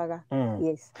akĩgũaga.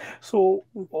 Yes. So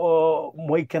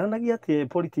mwaikaranagia atĩ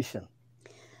politician?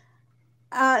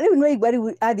 Rĩu nĩwaigua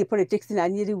rĩu athiĩ politics na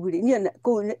niĩ rĩu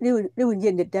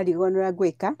niĩ ndarigwo nĩ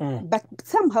gwĩka, but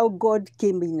somehow God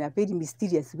came in a very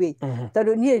mysterious way,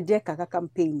 tondũ niĩ ndekaga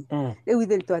campaign. Rĩu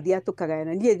ithe twathiaga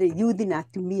tũkagayana, niĩ youth na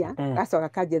atumia, gacoka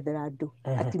kanjethera andũ,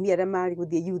 atumia arĩa marĩ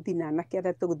gũthiĩ youth na anake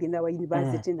arĩa tũgũthiĩ na wa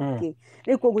university na kĩ.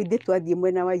 Rĩu koguo ithe twathiĩ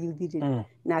mwena wa youth rĩ,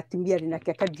 na atumia rĩ,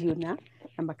 nake akathiĩ na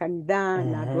makanitha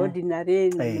na andũ ordinary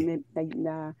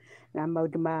na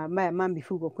maũndũ maya ma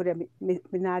mifugo kũrĩa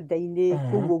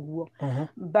mĩnanda-inĩ kũu ũguo.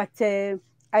 But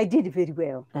I did very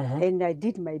well and I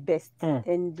did my best,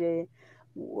 and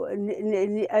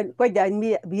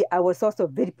I was also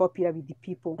very popular with the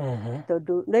people.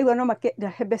 Tondũ ndaigua no mbeca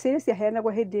iria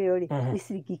ciaheanagwo hĩndĩ ĩyo rĩ, nĩ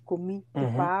ciringi 10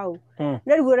 kĩbaũ.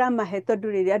 Na rĩu ũramahe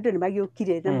tondũ rĩrĩ andũ nĩ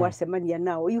magĩũkire na mwacemania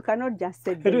nao. You cannot just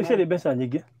send them. Rĩu ciarĩ mbeca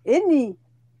nyingĩ? Ĩni.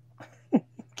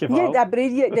 Niĩ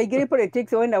ndaingĩrire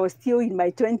politics when I was still in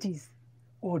my 20s.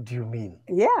 What do you mean?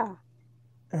 Yeah.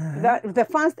 The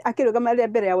first akĩrũgama rĩa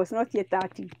mbere, I was not yet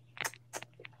 30.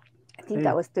 I think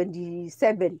I was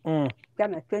 27.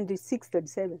 Kana 26,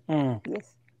 27.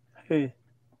 Yes.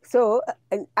 So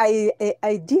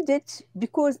I did it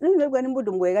because nĩ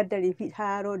mũndũ mwega, ndarĩ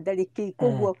haro, ndarĩ kĩ,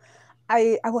 koguo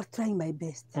I was trying my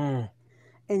best.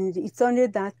 And it's only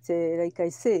that, like I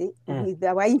say, with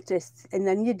our interests, and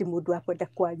I need the mood wa kwenda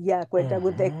kwaria, kwenda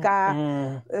gutheka,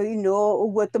 you know,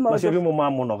 uguo macio rimo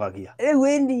mamunogagia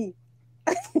weni.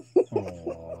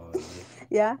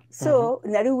 Yeah, so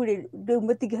na riu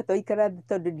mutingihota ikara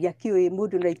tondu ndiakiui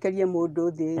mundu na ikaria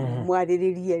mundu thi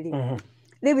mwariririe ri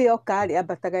riu yoka ri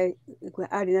ambataga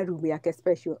ari na room yake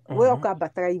special we yoka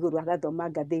ambataga iguru agathoma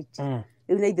ngatheti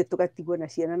riu na ithe tugatigwo na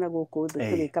ciana na guku thu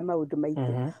tugika maundu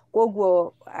maitu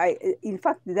koguo in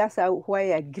fact that's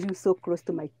why I grew so close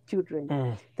to my children.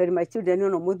 Tondu my children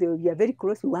no muthi we are very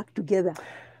close, we work together.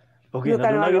 Okay,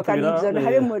 na ndunagitwira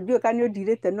hari mundu kani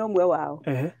ndirite no mwe wao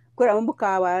kura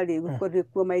mukawa ri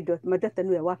kuo madata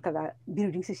niwe wakaga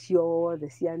buildings ciothe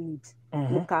cia needs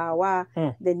mukawa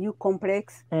the new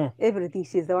complex everything,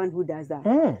 she's the one who does that.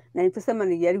 Na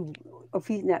nitusemanagia riu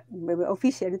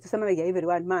officially nitusemanagia every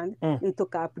 1 month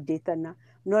nituka update na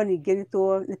no ningi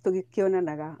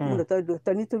nitugikionanaga muno tondu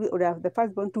the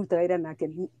first born tutagaira nake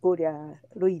kuria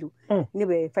Ruiru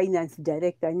niwe finance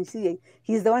director, and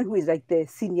he's the one who is like the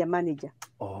senior manager.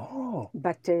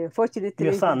 But fortunately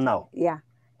your son now,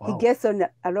 he gets on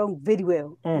along very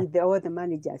well with all the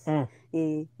managers.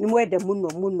 Ni mwende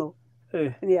muno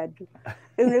ni andu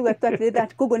riu niguo twatire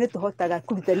that koguo nituhotaga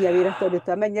kurutania wira tondu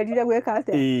twamenyerire gwika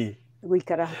atia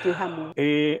guikara twi hamwe.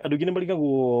 Andu ingi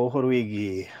nimarigagwo horo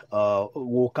wigi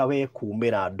guka we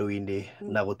kumira andu-ini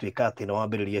na gutwika ati ni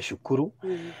wambiriria cukuru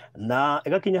na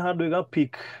igakinya handu iga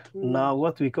peak na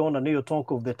gwatwika ona niyo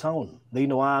talk of the town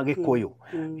thiini wa Gikuyu.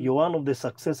 You're one of the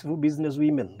successful business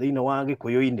women thiini wa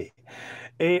Gikuyu-ini.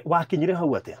 Wakinyire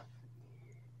hau atia?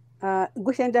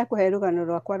 Ngucenda kuhe rugano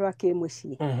rwakwa rwa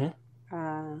kimucii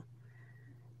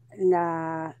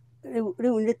na riu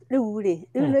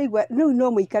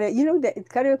no muikare, you know that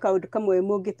kare kaundu kamwe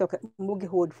mungi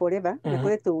hold forever na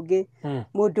kure tungi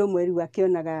mundu umwe riu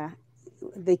akionaga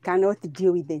they cannot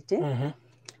deal with it.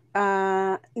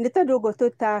 Ni tondu uguo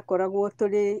tutakoragwo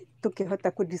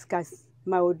tukihota ku discuss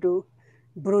maundu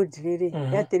broadly ri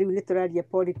ati riu ni turaria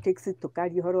politics,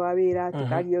 tukaria horo wa wira,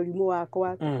 tukaria urimu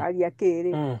wakwa, tukaria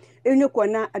kiri. Riu ni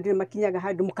kuona andu makinyaga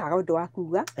handu mukaga undu wa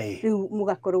kuga, riu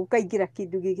mugakorwo gukaingira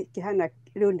kindu kihana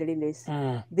loneliness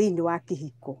thiini wa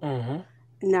kihiko.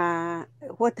 Na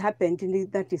what happened,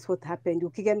 that is what happened.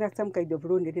 Ukigenda some kind of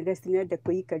loneliness, nenda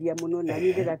kuikaria muno na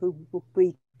nindira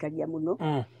kuikaria muno.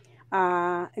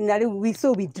 Na riu we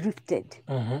drifted.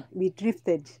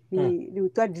 Riu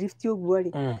twa drift uguo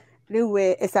ri riu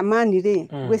as a man ri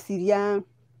gwiciria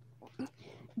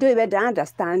do we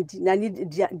understand na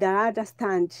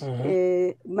understand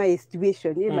my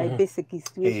situation, my basic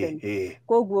situation.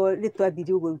 Koguo ni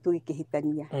twathire uguo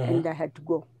tugikihitania and I had to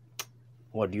go.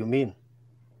 What do you mean?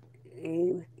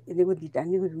 Ni guthita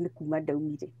ni kuma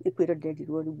ndaumire ni kwira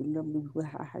nderirwo riu no migwa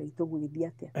haha tugwithia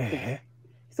atia.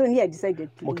 So I decided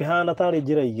to mukihana tari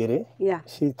njira igiri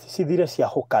cithire cia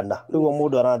hukana riu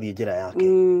mundu arathie njira yake.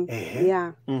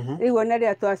 Riu ona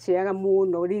ria twaciaga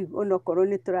muno riu ona korwo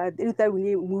ni riu tariu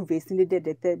ni movies ni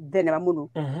ndendete thenema muno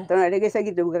tona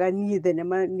regecagi ndaugaga nie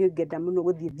thenema ni ngenda muno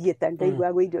guthie theater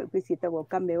ndaigua gwicietagwo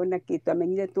Kameo na ki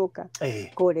twamenyire tuka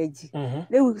college.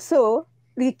 Riu so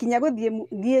rikinya guthie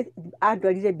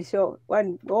andwarire mbico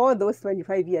all those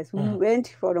 25 years we went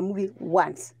for a movie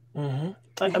once.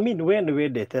 I mean, we ni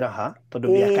wendete raha tondu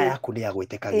miaka yaku ni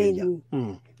agwitikagiria.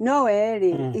 No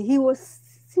eri he was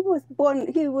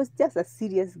just a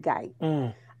serious guy.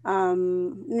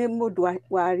 Ni mundu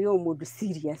wari o mundu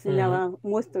serious na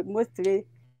mostly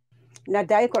na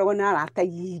ndaikoragwo na arata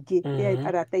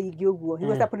ingi uguo. He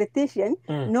was a politician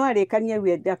no arikania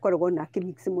we ndakoragwo na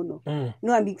kimix muno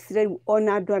no amixire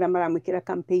ona andu aria maramwikira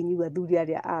campaign wa athuri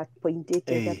aria appointed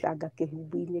gatanga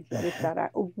kihumbu-ini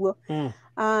gitara uguo.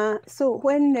 So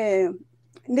when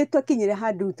ni twakinyire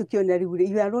handu tukiona riu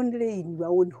you are only in your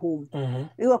own home.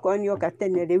 Riu akorwo ni oka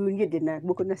tene riu ni ndina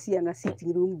guko na ciana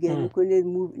sitting room ngeni ko ni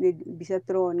mbica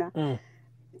turona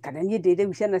kana ni ndire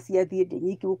ciana ciathie ndi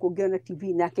nyiki guku ngiona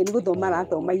TV nake ni guthoma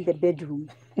arathoma in the bedroom.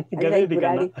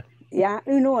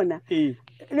 Riu nona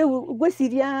riu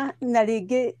gwiciria na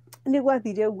ringi ni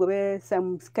gwathire uguo we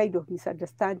some kind of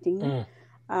misunderstanding.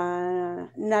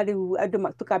 Na riu andu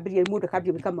tukambiria mundu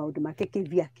akambia gwika maundu make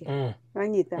kivyake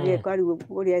anyita ye kwari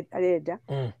uria arenda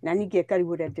na ningi ekari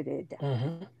uria ndirenda.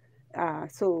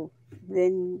 So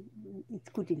then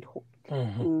it couldn't hold.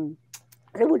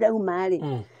 Riu ndauma ri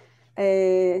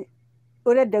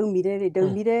uria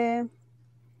ndaumire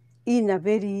in a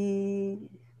very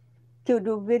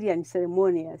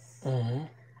unceremonious.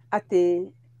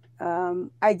 Ati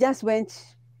I just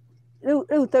went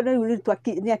rĩu tondũ rĩu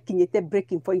nĩ akinyĩte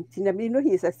breaking point na you know he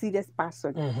is a serious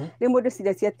person rĩu mũndũ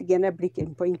serious atigĩa na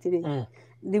breaking point rĩ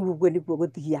rĩu ũguo nĩguo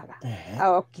gũthiaga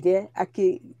okire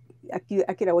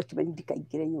akĩra watchman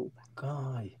ndikaingĩre nyũmba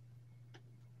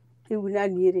rĩu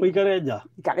naniĩ rĩ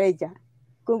ikare nja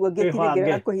koguo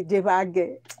ngĩtigĩra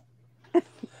ndĩbange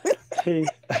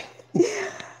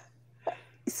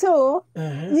so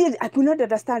I could not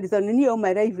understand it tondũ niĩ all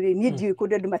my life rĩ niĩ ndiũĩ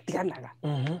kũndũ andũ matiganaga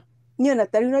niĩ ona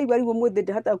tarĩu no igua rĩu ũmũthĩ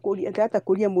ndahota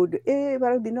kũria mũndũ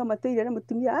barathi no matũire na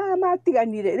mũtumia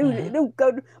matiganire rĩu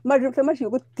maũndũ macio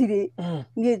gũtirĩ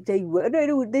niĩ ndaigua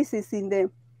rĩu this is in the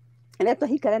rĩrĩa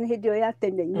twahikana nĩ hĩndĩ ĩyo ya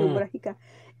tene inyuĩ mũrahika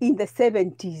in the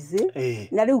 70s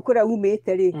na rĩu kũrĩa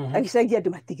umĩte rĩ agĩcagia andũ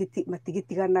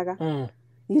matigĩtiganaga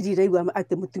niĩ ndiraigua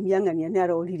atĩ mũtumia ng'ania nĩ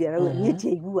arorire arauga niĩ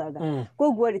ndiaiguaga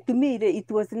koguo rĩ to me rĩ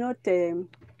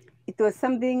it was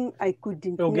something I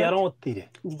couldn't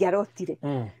ndiarotire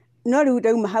no rĩu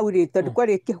ndauma hau rĩ tondũ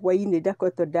kwarĩ kĩhwainĩ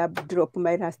ndakoretwo drop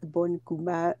my last born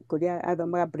kuma kũrĩa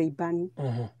athomaga Braeburn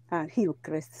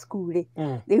Hillcrest school rĩ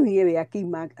rĩu niĩ we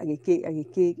akiuma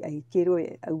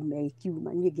agĩkĩrwo aume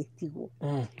agĩkiuma niĩ ngĩtigwo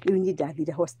rĩu niĩ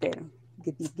ndathire hostel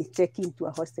ngĩthiĩ check into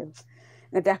a hostel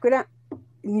na ndakwĩra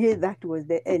niĩ that was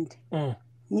the end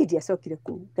niĩ ndiacokire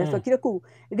kũu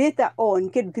later on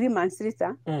 3 months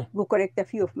later go correct a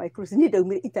few of my clothes niĩ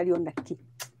ndaumire itarĩ ona kĩ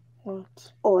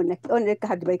ona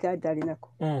handbag ndarĩ nako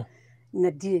na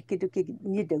ndirĩ kĩndũ kĩngĩ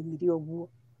niĩ ndaumire ũguo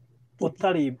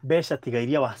ũtarĩ mbeca tiga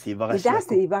iria wacibaga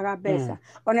ndacibaga mbeca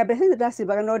ona mbeca icio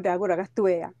ndacibaga no ndagũraga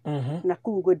twea na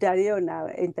kuguo ndarĩ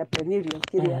ona entrepreneurial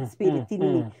kĩrĩa spirit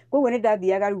nini koguo nĩ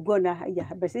ndathiaga rĩu ngona haya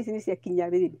mbeca ici nĩ ciakinya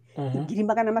rĩrĩ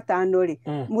 500 rĩ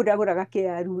mũndũ agũraga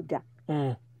kĩa runda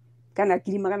kana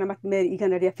 100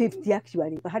 rĩa 50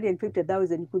 actually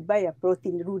 150,000 you could buy a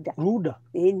protein runda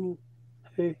ĩni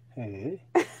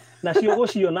nacio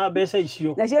gũciona mbeca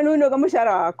icio nacio nĩ unoga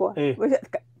mũcara wakwa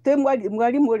twĩ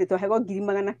mwarimũ rĩ twahegwo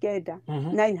 900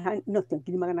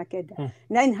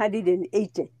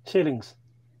 980 shillings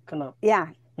kana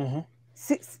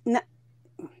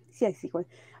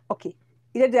okay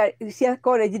ile cia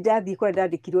college ndathiĩ kũrĩa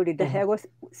ndandĩkirwo rĩ ndahegwo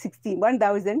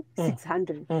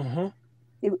 16,600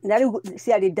 na rĩu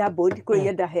ciarĩ doubled kũrĩa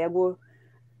iria ndahegwo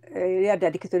rĩrĩa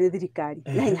ndandĩkĩtwo nĩ thirikari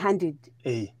 900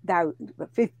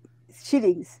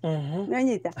 shillings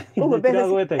nanyita koguo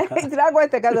mbeca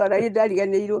itiragweteka thora niĩ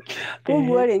ndariganĩirwo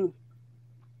koguo rĩ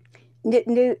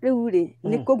rĩu rĩ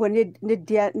nĩ koguo nĩ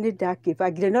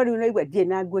ndakĩbangire no rĩu naigua ndirĩ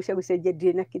na nguo cia gũcenjia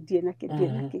ndirĩ na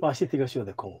kĩ wacitiga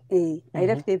ciothe kũu I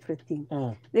left everything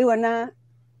rĩu ona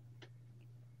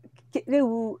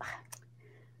rĩu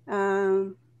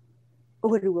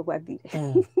ũguo nĩguo gwathire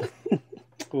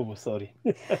sorry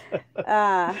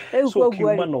rĩu koguo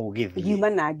kiuma no ũgĩthiĩ ngiuma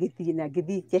na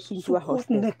ngĩthiĩ check into a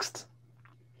hostel next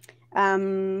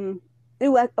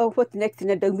rĩu what next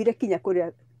na ndaumire kinya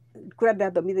kũrĩa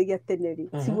ndathomithagia tene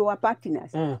rĩ ciguo wa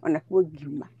partners ona kuo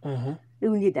ngiuma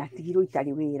rĩu niĩ ndatigirwo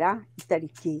itarĩ wĩra itarĩ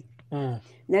kĩ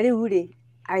na rĩu rĩ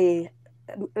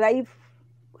life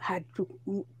had to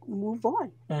move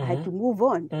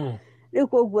on rĩu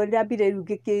koguo ndambire rĩu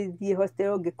ngĩkĩthiĩ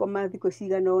hostel ngĩkoma thikũ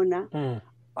cigana ona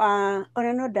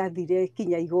ona no ndathire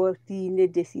kinya igoti-inĩ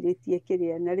ndĩcirĩtie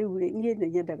kĩrĩa na rĩu niĩ nĩ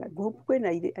nyendaga kwĩna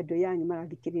andũ yanyu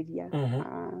marathikĩrĩria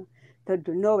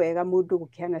tondũ no wega mũndũ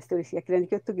gũkĩhana story ciake na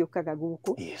nĩkĩo tũgĩũkaga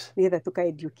gũkũ nĩgetha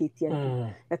tũka-educate andũ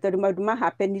na tondũ maũndũ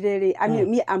mahapenire rĩ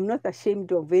I'm not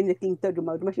ashamed of anything tondũ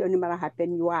maũndũ macio nĩ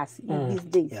marahappen worse in these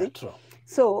days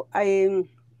so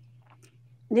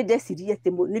nĩ ndecirie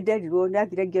atĩ nĩ nderirwo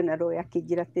ndathire ngĩona roya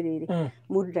akĩnjĩra atĩrĩrĩ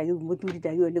mũthuri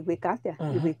ndagĩrĩirwo nĩ gwĩka atĩa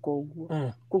nĩ gwĩka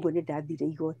ũguo koguo nĩ ndathire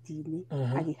igoti-inĩ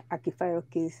akĩ-file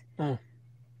case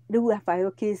rĩu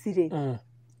a-file case rĩ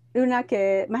rĩu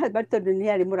nake my husband tondũ nĩ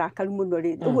arĩ mũrakaru mũno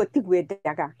rĩ ũguo tiguo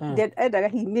endaga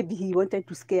maybe he wanted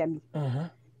to scare me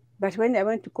but when I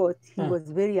went to court he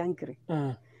was very angry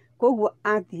koguo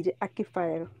athire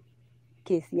akĩ-file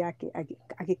case yake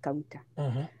agĩkaunta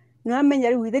nĩ wamenya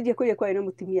rĩu ithe ndiekũrire kwarĩ na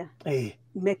mũtumia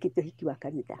mekĩte ũhiki wa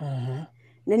kanitha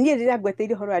na niĩ rĩrĩa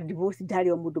ngweteire ũhoro wa divorce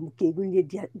ndarĩ o mũndũ mũkĩigu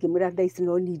niĩ ngĩmwĩra thaa ici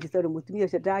no nindi tondũ mũtumia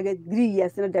ũcio ndage 3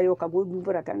 years na ndarĩ oka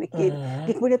gũthumbũra kana kĩndũ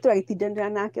ngĩkĩmwĩria tũragĩtindanĩra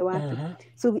nake watu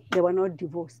so they were not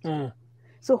divorced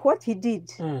so what he did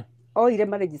oire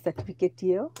marriage certificate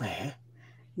ĩyo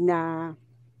na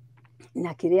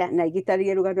kĩrĩa na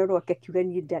igĩtarĩria rũgano rwake akiuga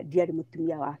niĩ ndiarĩ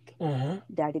mũtumia wake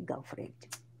ndarĩ girlfriend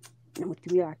na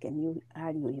mũtumia wake nĩ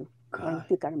arĩ ũyũ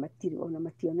onatuĩka ona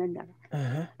mationanaga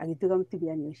agĩtuĩka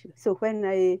mũtumia nĩ ũcio so when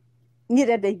niĩ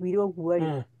rĩrĩa ndaiguire ũguo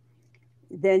rĩ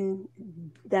then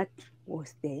that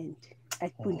was the end I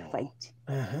couldn't fight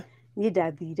niĩ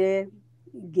ndathire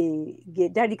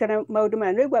ndarikana maundu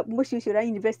maya nĩgua mũciĩ ũcio wa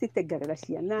university ngarora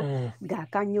ciana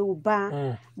ngaka nyũmba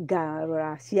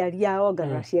ngarora aciari ao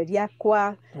ngarora aciari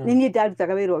akwa nĩ niĩ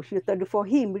ndarutaga wĩra ũcio tondũ for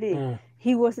him rĩ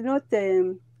he was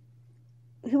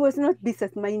not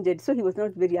business minded, so he was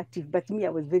not very active, but me I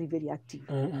was very very active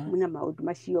na maundu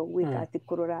macio gwĩka atĩ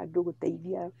kũrora andũ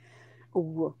gũteithia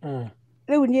ũguo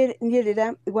rĩu niĩ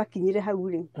rĩrĩa gwakinyire hau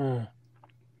rĩ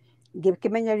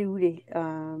ngĩkĩmenya rĩu rĩ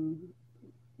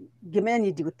ngĩmenya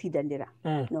niĩ ndigũtindanĩra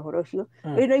na ũhoro ũcio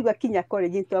rĩu no igua kinya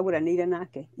college nĩtwagũranĩire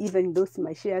nake even those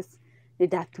my shares nĩ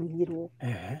ndatunyirwo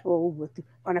o ũguo tu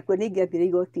ona kuo nĩ ingĩathire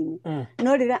igoti-inĩ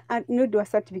no rĩrĩa nĩ ũndũ wa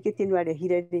certificate ĩno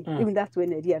arehire rĩ rĩu that's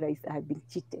when I realized I had been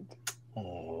cheated.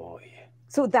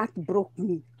 So that broke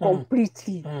me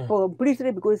completely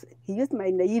because he used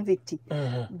my naivety.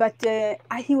 But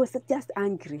he was just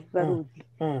angry, Baruthi.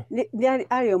 Nĩ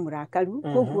arĩ o mũrakaru,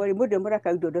 koguo rĩ mũndũ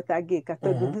mũrakaru ndotangĩka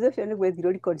tondũ thutha ũcio nĩ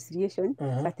gwethirwo reconciliation,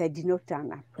 but I did not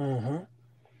turn up.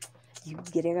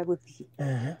 Ngĩrega gũthiĩ.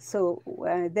 So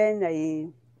then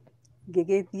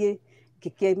ngĩgĩthiĩ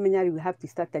ngĩkĩmenya rĩu I have to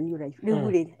start a new life. Rĩu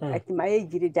rĩ at my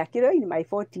age rĩ ndakĩrĩ in my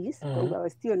 40s, so I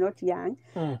was still not young,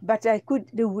 but I could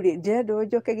rĩu rĩ ndĩrenda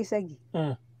njoke gĩcagi.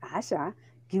 Aca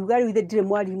ngiuga rĩu ithe ndirĩ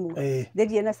mwarimũ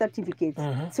ndirĩ na certificate,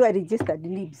 so I registered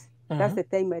NIBS. That's the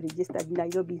time I registered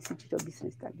Nairobi Institute of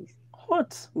Business Studies.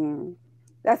 What?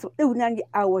 That's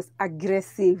I was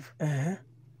aggressive.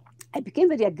 I became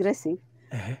very aggressive.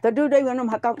 Tondũ ndaigua no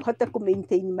mũhaka hote kũ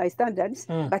maintain my standards,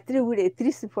 but rĩu rĩ at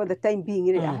least for the time being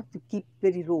I have to keep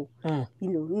very low.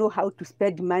 You know how to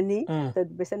spend money,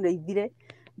 tondũ mbeca no ithire,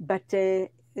 but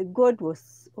God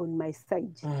was on my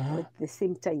side at the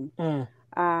same time.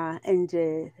 And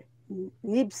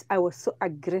NIBS, I was so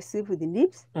aggressive with the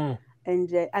NIBS,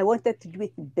 and I wanted to do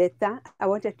it better. I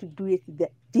wanted to do it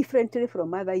differently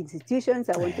from other institutions.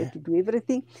 I wanted to do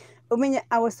everything.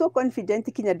 I was so confident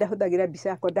kinya ndahũthagĩra mbica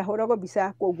yakwa ndahũragwo mbica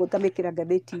yakwa ũguo ngamĩkĩra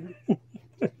ngathĩti-inĩ.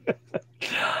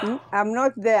 I'm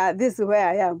not there. This is where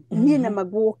I am. Niĩ na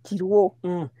magũkirwo.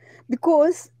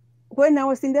 Because when I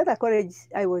was in the other college,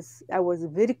 I was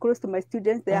very close to my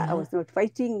students there. I was not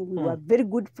fighting. We were very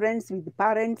good friends with the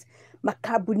parents.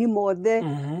 Makambuni mothe.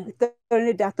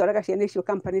 Nĩ ndatwaraga ciana icio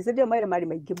companies. Ndio mawĩra marĩ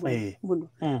maingĩ mũno.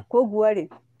 Koguo rĩ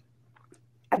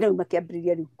andũ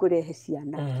makĩambĩrĩria rĩu kũrehe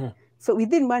ciana. So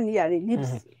within 1 year,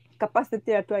 NIBS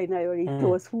capacity at it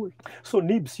was full. So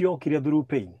NIBS yokire through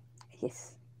pain?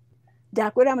 Yes.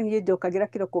 Ndakwĩra niĩ ndokagĩra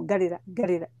kĩroko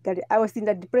ngarĩra. I was in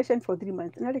a depression for 3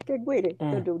 months. Na reke ngwĩre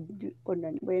tondũ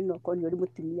ona we no konyo uri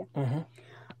mutumia.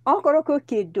 Okorwo kwĩ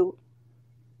kĩndũ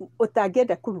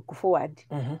utangĩenda kũruku forward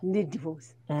ni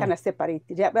divorce kana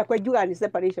separate. Kwa njuga ni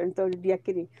separation tondũ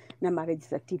ndiakĩrĩ na marriage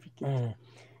certificate.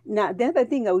 Now, the other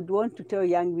thing I would want to tell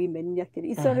young women,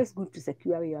 it's always good to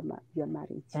secure your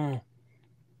marriage.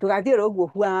 Tugathiĩ ũguo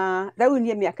hua, rĩu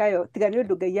niĩ mĩaka ĩyo tiga nĩ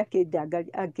ũndũ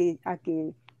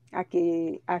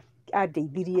Ngai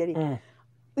andeithirie rĩ.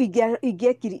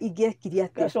 Ingĩekire atĩa?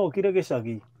 Gacokire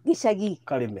gĩcagi.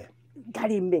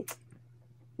 Karĩme.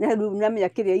 Na rĩu namenya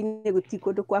kĩrĩa-inĩ gũtirĩ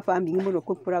kũndũ kwa farming mũno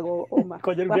kũpũraga oma.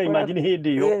 Konya rĩu imagine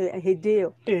hĩndĩ ĩyo.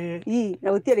 Hĩndĩ ĩyo.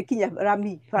 Na gũtiarĩ kinya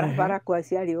rami barabara kwa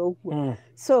ciarĩ ũguo.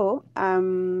 So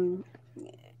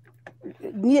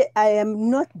I am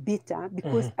not bitter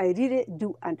because I really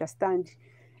do understand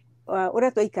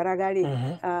ũrĩa twaikaraga rĩ.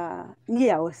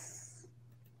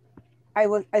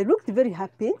 I looked very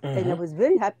happy and I was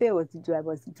very happy. I was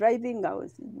driving, I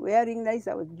was wearing nice,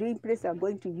 I was doing places, I'm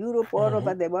going to Europe, all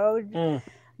over the world.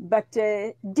 But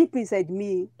deep inside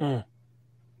me,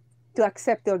 to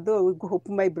accept, although we hope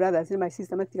my brothers and my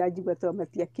sister matirajigua to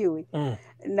matiakĩũĩ.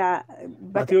 Na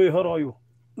matiũĩ horo ũyũ.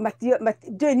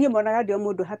 Ndio niĩ monaga ndio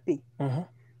mũndũ happy.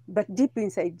 But deep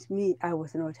inside me, I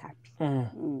was not happy.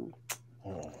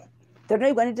 Tondũ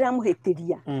naigua nĩ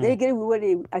ndĩramũhĩtĩria. Rĩngĩ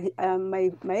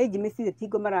rĩu my age mĩcire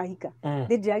tingo marahika.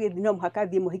 Ndĩragĩthiĩ no mũhaka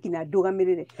thiĩ mũhiki na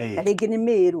ndũgamĩrĩre. Na rĩngĩ nĩ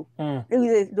Mĩrũ.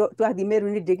 Rĩu twathiĩ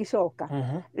Mĩrũ nĩ ndĩgĩcoka.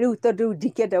 Rĩu tondũ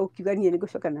ndikĩenda gũkiuga niĩ nĩ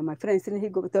ngũcoka na my friends nĩ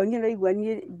hingo tondũ niĩ naigua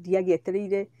niĩ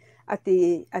ndiagĩetereire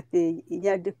atĩ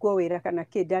nyandĩkwo wĩra kana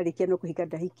kĩ ndarĩkia no kũhika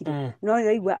ndahikire. No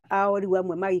naigua ao rĩu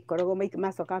amwe magĩkoragwo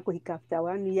macokaga kũhika after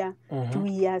 1 year, 2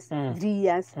 years, 3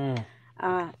 years.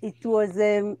 It was,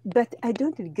 but I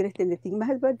don't regret anything. My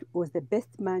husband was the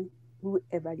best man who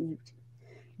ever lived.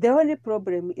 The only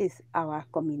problem is our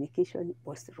communication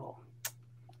was wrong.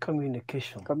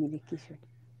 Communication.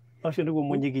 Ũcio nĩguo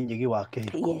mũnyiginyigi wa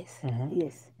kĩhiko.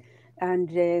 Yes. And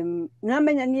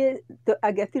namenya niĩ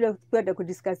angĩatirwo kwenda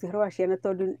kũdiscuss ũhoro wa ciana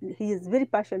tondũ he is very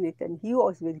passionate and he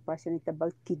was very passionate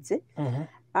about kids.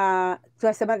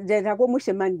 Twacemanagia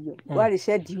mũcemanio warĩ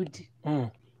scheduled.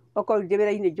 okorwo ndĩ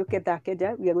wĩra-inĩ njũke thaa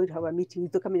kenda we are going to have a meeting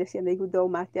tũkamenya ciana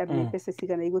igũthoma atĩa nĩ mbeca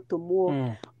cigana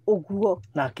igũtũmwo ũguo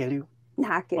nake rĩu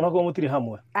nake onakorwo mũtirĩ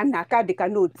hamwe na akandĩka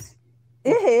notes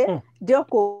ndĩ o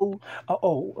kũu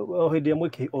o hĩndĩ ĩrĩa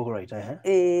mwĩkĩ alright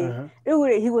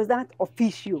rĩu he was that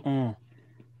official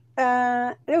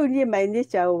rĩu niĩ my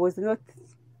nature was not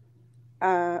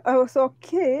I was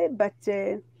okay but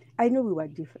I know we were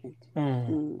different.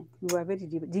 We were very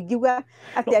different. Ndingiuga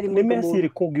atĩ arĩ mũndũ nĩ meciri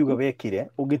kũngiuga wekire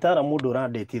ũngĩtara mũndũ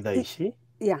ũrandĩti thaa ici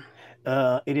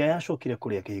ĩrĩa yacokire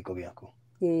kũrĩa kĩhiko gĩaku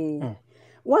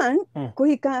one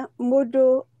kũhika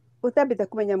mũndũ utambĩte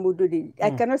kũmenya mũndũ rĩ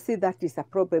I cannot say that is a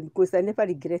problem because I never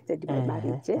regretted my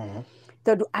marriage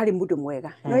tondũ arĩ mũndũ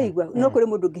mwega no igua no kũrĩ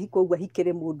mũndũ ũngĩhika ũguo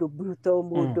ahikĩre mũndũ brutal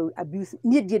mũndũ abuse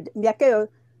niĩ mĩaka ĩyo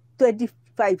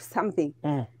 25 something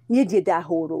niĩ ndiĩ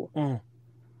ndahũrwo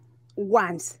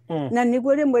once na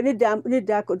niguo rimwe ni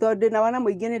tondũ na wana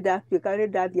mũingĩ nĩ ndatuĩka nĩ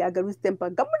ndathianga loose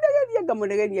temper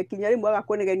ngamunegenia kinya rimwe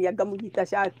agakunegenia ngamunyita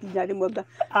shati na rimwe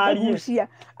ngamucia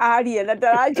arie na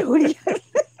ndaranjũria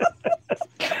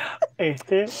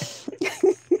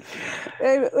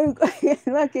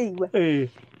wakĩigua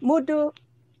mũndũ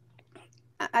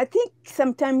I think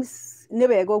sometimes nĩ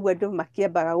wega ũguo andũ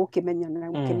makĩambaga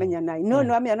gũkĩmenyana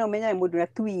no amenya no ũmenyane mũndũ na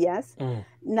 2 years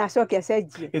na acoke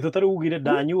acenjie tũtarĩ ugire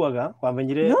ndanyuaga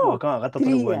wamenyire mwaka wa gatatũ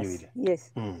nĩguo anyuire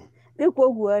yes rĩu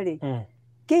koguo rĩ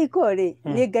kĩhiko rĩ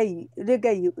nĩ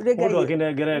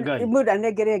Ngai mũndũ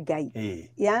anengere Ngai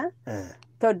ya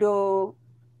tondũ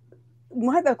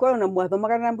mwatha korwo na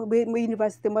mwathomaga na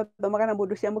university mwathomaga na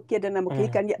mũndũ cia mũkĩenda na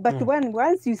mũkĩhikania but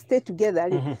once you stay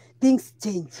together things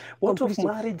change. What of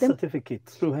marriage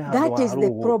certificate? That is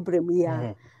the problem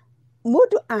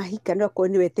mũndũ ahika no korwo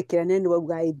nĩ wetĩkĩra nene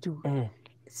wauga I do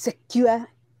secure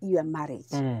your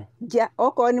marriage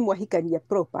okorwo nĩ mwahikania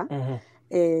proper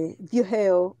thiĩ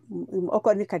heo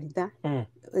okorwo nĩ kanitha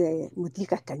mũthiĩ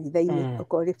kanitha-inĩ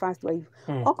okorwo nĩ first wife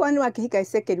okorwo nĩ wakĩhika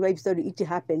second wife sorry it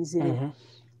happens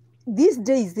these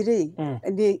days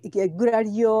nĩ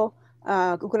ngurario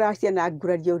kũkũra ciana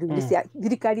ngurario rĩu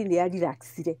thirikari nĩ ya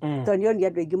relaxire tondũ nĩ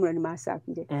andũ aingĩ mũno nĩ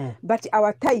macabire but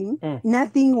our time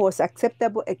nothing was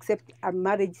acceptable except a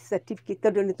marriage certificate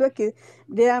tondũ nĩ tweke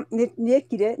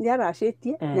nĩekire nĩ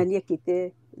aracĩtie na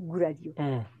nĩekĩte ngurario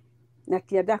na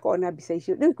kĩrĩa ndakorwo na mbica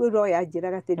icio rĩu kwĩrwo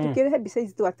yanjĩraga atĩ ndũkĩrehe mbica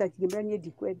ici twatakimbĩra niĩ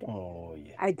ndikwenda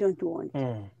I don't want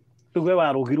rĩu we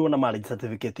warũgirwo na marriage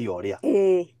certificate yo ũrĩa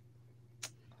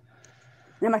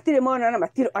na matirĩ mona na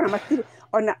matirĩ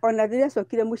ona rĩrĩa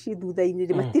acokire mũciĩ thutha-inĩ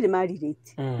rĩ matirĩ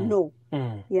marirĩti no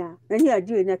na niĩ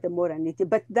anjũĩ nĩ atĩ moranĩtie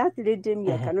but that lady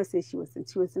me I cannot say she was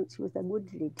a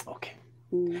good lady. Okay.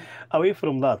 Away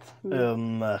from that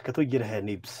katũingĩre he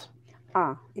nibs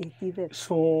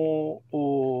so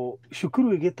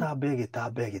cukuru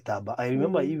ĩgĩtamba I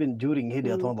remember even during hĩndĩ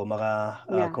ĩrĩa twathomaga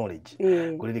college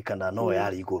kũririkana no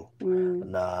yarĩ igũrũ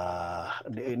na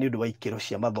nĩ ũndũ wa ikĩro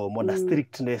cia mathomo na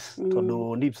strictness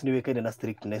tondũ nibs nĩ wĩkaine na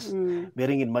strictness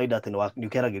bearing in mind atĩ nĩ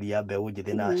ũkeragĩria mbeũ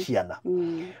njĩthĩ na ciana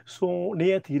so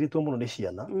nĩ yetigĩrĩtwo mũno nĩ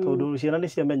ciana tondũ ciana nĩ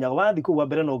ciamenyaga wathiĩ kũu wa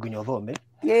mbere no nginya ũthome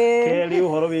kerĩ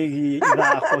ũhoro wĩgiĩ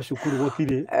ithako cukuru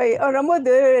gũtirĩ ona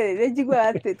mũndũ rĩ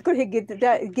njiguaga atĩ kũrĩ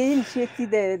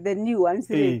initiate the new ones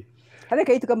harĩ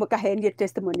kaitu kamwe kahenie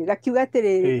testimony gakiuga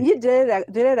atĩrĩrĩ niĩ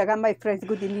ndĩreraga my friends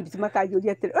gũthiĩ nibs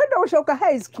makanjũria atĩrĩ enda gũcoka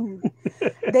high school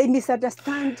they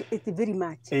misunderstand it very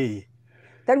much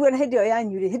tarĩu ona hĩndĩ ĩyo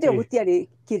yanyuĩ hĩndĩ ĩyo gũtiarĩ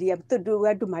kĩrĩa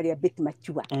tondũ andũ marĩ a bit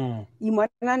mature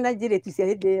imwana na njĩrĩtu cia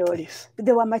hĩndĩ ĩyo rĩ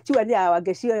they were mature nĩ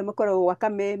awangecio arĩa makoragwo gwaka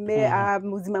meme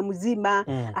muzima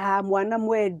mwana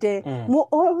mwende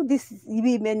all these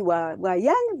women were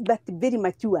young but very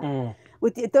mature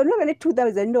tondũ nĩ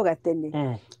 2000 no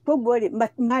gatene koguo rĩ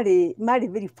marĩ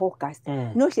very focused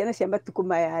no ciana cia matukũ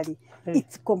maya rĩ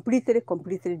it's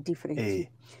completely different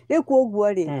rĩu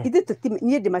koguo rĩ ithuĩ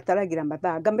niĩ ndĩmataragĩra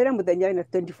mathaa ngamera mũthenya wĩna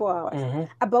 24 hours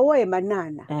amba woe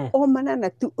manana o manana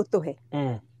tu ũtũhe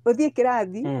ũthiĩ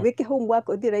kĩrathi wĩke homework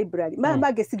ũthiĩ library maya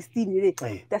mangĩ 16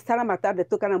 rĩ ta sara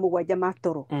matandatũ kana mũgwanja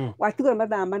matoro watigwo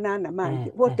mathaa manana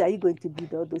mangĩ what are you going to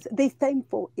do all those there is time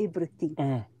for everything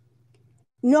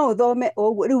no thome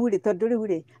ũguo rĩu rĩ tondũ rĩu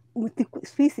rĩ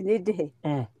fees nĩ ndĩhe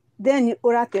then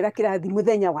ũratwĩra kĩrathi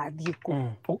mũthenya wathiĩ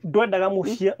kũ ndwendaga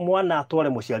mwana atware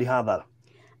mũciari hathara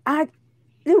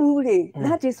rĩu rĩ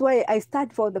that is why I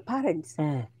start for the parents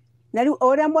na rĩu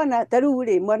ũrĩa mwana ta rĩu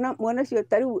rĩ mwana ũcio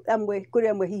ta rĩu amwe kũrĩ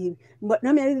amwe hihi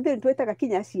no menya ithuĩ twĩtaga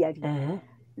kinya aciari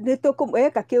nä tå kå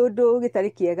eka kä å ndå gä tarä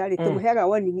kä ega rä tå må heaga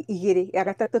warning igä ya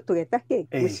gatatå tå geta kä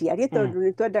må ciarä tondå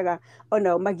nä twendaga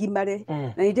onao magimare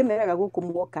na nä ndä meraga gå kå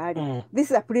mwoka rä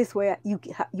this is a place where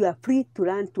you are free to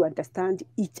learn to understand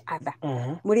each other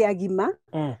må rä agima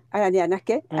aya nä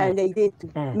anake aya nä airä tu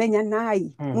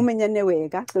menyanai må menyane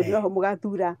wega tondå noho må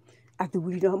gathura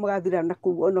athuri noho må gathura na kå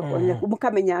u må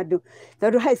kamenya andå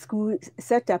tondå high school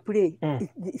setup rä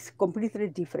is completely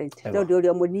different tondå å rä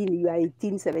o må nini you are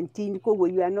 18 17 koguo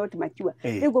you are not mature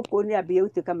rä u gå kå nä ambä gå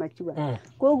tuä ka mature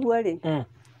koguo rä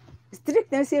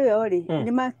strictness ä yo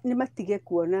rä nä matige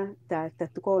kuona ta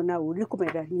tå korwo na å nä kå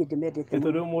menda niä ndä mendete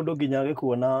tondå må ndå nginya agä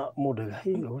kuona må ndå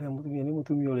å rä a må tumia nä må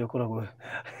tumia å rä a å koragwo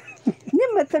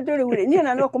nä tondå rä u rä niä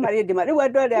ona no kå marä ndä ma rä u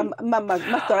andå arä a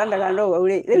matwaranaga no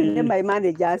rä rä u nä my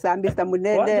managers Mr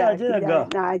Munene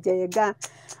na Njenga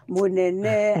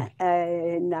Munene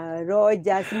na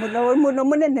Rogers muno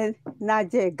munene na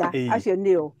Njenga acio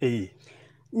nä o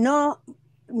no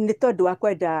nä tondå wa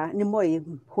kwenda nä moä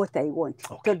what I want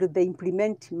tondå they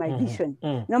implement my vision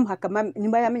no mũhaka nä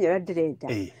maramenya å rä a ndä renda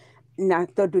na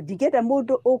tondå ndingenda må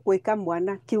ndå å gwä ka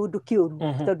mwana kä å ndå kä å ru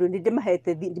tondå nä ndä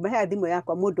maheaga thimå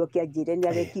yakwa må ndå okä anjä re nä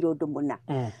arekire å ndå må na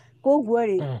koguo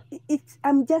rä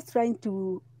I'm just trying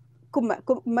to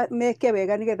meke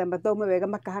wega nä getha mathome wega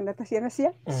makahana ta ciana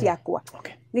ciakwa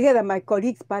nä getha my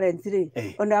colleagues parents rä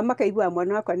ona makaigua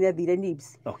mwana wakwa nä athire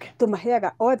NIBS tå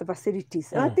maheaga all the facilities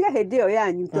tiga hä ndä ä yo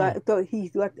yanyu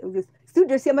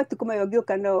studio cia matukå mayo ngä å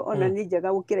ka no ona nä njega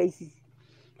gå kä ra ici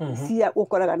cia å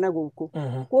koraga na gå kå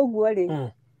koguo rä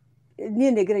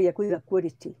niä nä ngeragia kå iga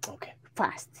quality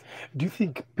fast. Do you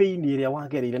think pain ä rä a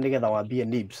wagereire nä getha wambie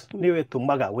NIBS nä yo ä tå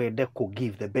maga wende kå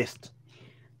give the best?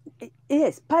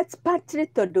 Yes, partly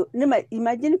tondå nä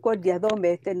imagine ko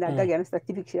ndiathomete na ngagä na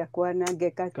certificate ciakwa na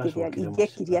ngeka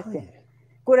ingekire atä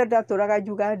kå rä a ndatå raga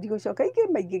njuga ndigå coka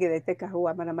ingä maingä gethete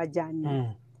kahåa mana majani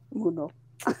må no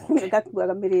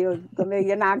ngakuaga mä rä yo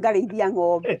ngameria na ngarä ithia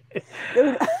ng'ombe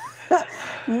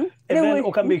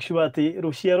å make sure atä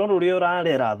rå ciaro rå rä a å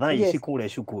rarera thaa ici kå rä a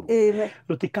cukuru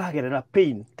rå tikagerera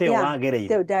pain te yo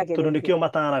wagereire tondå nä kä o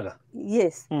mataraga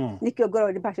nä kä o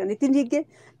ngoragwo nä passionate ningä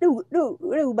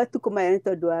rä u matukå maya nä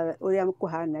tondå wa å rä a kå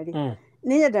hana rä nä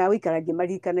nyendaga gå ikara ngä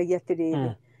maririkanagia atä rä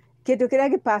rä kä ndå kä rä a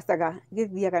gä pacaga gä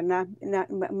thiaga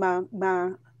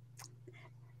na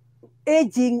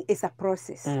aging is a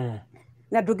process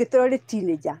na ndå ngä tå rä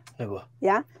teenager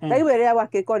ya ta rä u rä a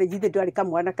wakä college ithä ndwarä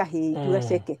kamwana kahä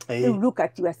tuaceke rä u look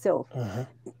at yourself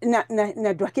na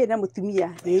ndå akä na må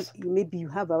tumia maybe you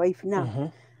have a wife now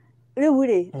rä u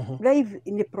rä life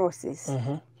nä process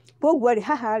koguo rä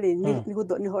haha rä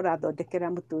nä ho rathondekera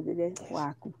må tå rä re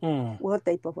waku what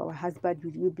type of a husband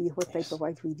will you be what type of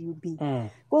wife will you be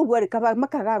koguo rä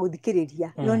makaga gå thikä rä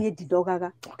ria no niä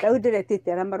ndinogaga rä u ndä retä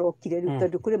te arä a marokire rä u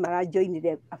tondå kå rä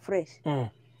marajoinire fresh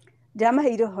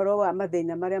ndamaheire å horo wa mathä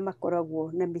na marä a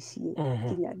makoragwo na mä ciä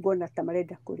nginya ngona ta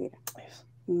marenda kå rä ra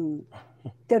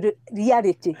tondå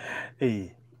reality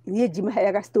niä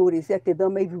njimaheaga stories atä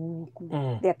thoma ibuku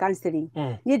rä counseling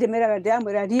niä ndä meraga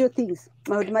ndäramwä ra real things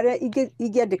maå ndå marä a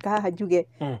ingäandä ka haha njuge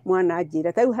mwana njä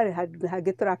ra ta rä u harä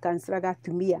hangä tå rakanseraga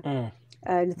atumia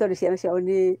nä tondå ciana ciao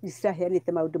nä ciraheanä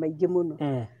te maå ndå maingä må no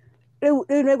rä u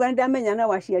naigua nä ndamenya na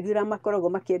waciari å rä a makoragwo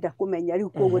makä kå menya rä u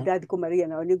koguo ndathi kå marä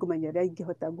nao nä ngå menya å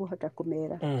rä a ngåhota kå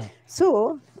mera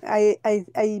so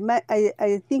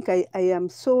I think I am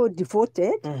so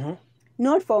devoted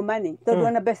not for money tondå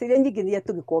ona mbeca iria nyingä nä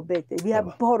tå gä kombete we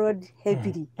have borrowed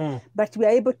heavily but we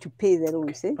are able to pay the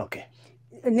loans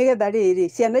nä getha rä rä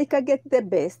ciana ika get the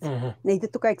best na ithe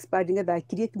tå ka expand nä getha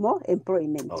create more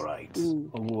employment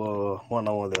ũguo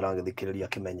mwana wothe å ragä thikä rä ria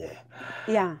akä menye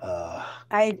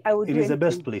it is the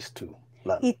best place to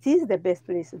learn. It is the best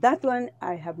place. That one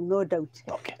I have no doubt.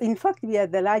 In fact, we are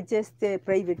the largest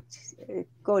private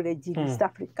college in East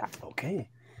Africa.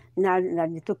 Na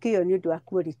nä tå kä o nä å ndå wa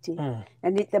quality na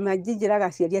nä tamanjä njä raga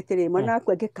aciari atä rä mwana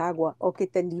wakwa angä kagwa okä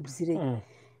te NIBS rä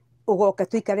å goka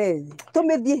tå ikare thä tå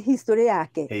mä thiä history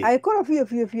yake agä korwo biå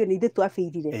biå nä ithä twabä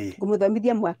irire ngå må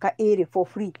thomithia mwaka ä rä for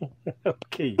free.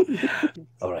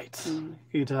 All right.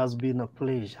 It has been a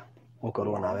pleasure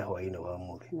gukorwo nawe hwainĩ wa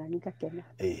mũthĩ. Na nĩ ngakena.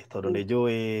 Tondũ nĩ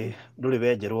njũĩ ndũrĩ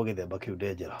wenjerwo gĩthemba kĩu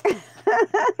ndenjera.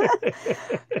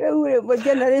 Rĩu rĩ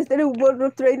generation rĩu mũndũ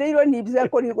tũrainĩirwo NIBS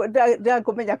akũrigwo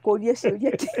ndakũmenya kũũria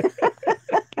ciũria.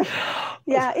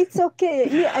 Yeah, it's okay.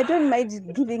 Yeah, I don't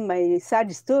mind giving my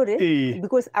sad story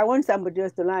because I want somebody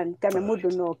else to learn. Kana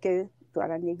mũndũ no ke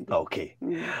twaranie. Okay.